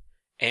shit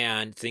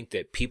and think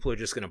that people are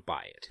just going to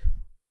buy it.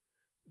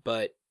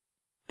 But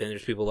then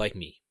there's people like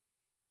me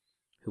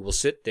who will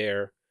sit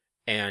there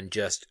and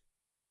just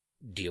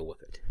deal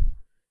with it.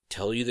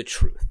 Tell you the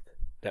truth.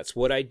 That's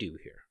what I do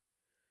here.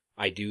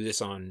 I do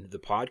this on the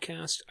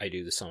podcast. I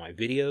do this on my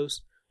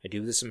videos. I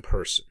do this in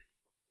person.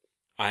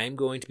 I am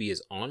going to be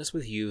as honest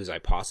with you as I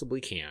possibly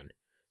can,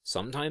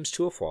 sometimes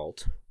to a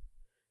fault.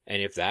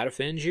 And if that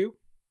offends you,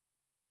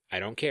 I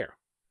don't care.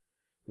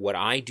 What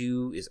I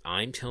do is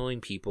I'm telling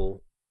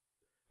people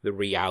the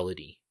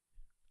reality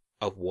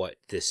of what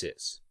this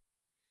is.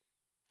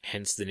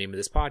 Hence the name of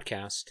this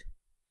podcast,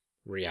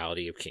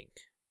 Reality of Kink.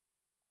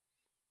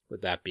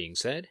 With that being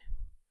said,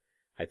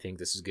 I think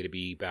this is going to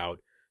be about,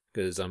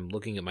 because I'm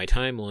looking at my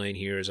timeline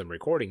here as I'm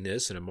recording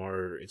this, and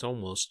it's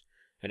almost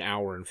an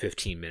hour and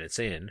 15 minutes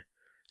in.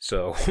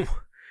 So,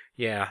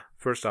 yeah,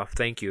 first off,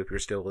 thank you if you're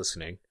still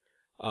listening.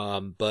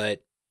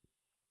 But,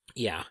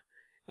 yeah,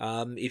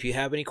 if you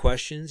have any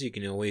questions, you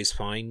can always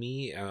find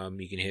me.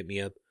 You can hit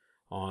me up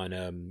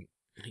on,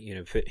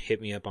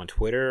 hit me up on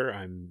Twitter.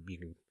 You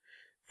can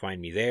find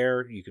me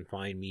there. You can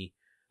find me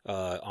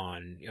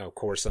on, of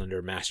course,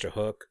 under Master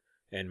Hook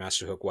and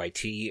Master Hook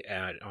YT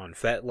on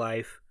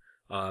FetLife.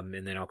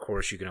 And then, of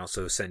course, you can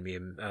also send me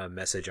a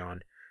message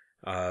on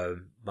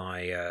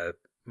my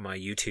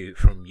YouTube,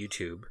 from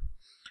YouTube.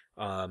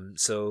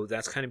 So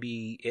that's kind of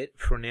be it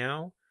for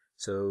now.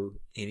 So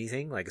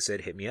anything, like I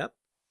said, hit me up.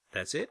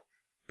 That's it.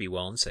 Be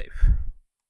well and safe.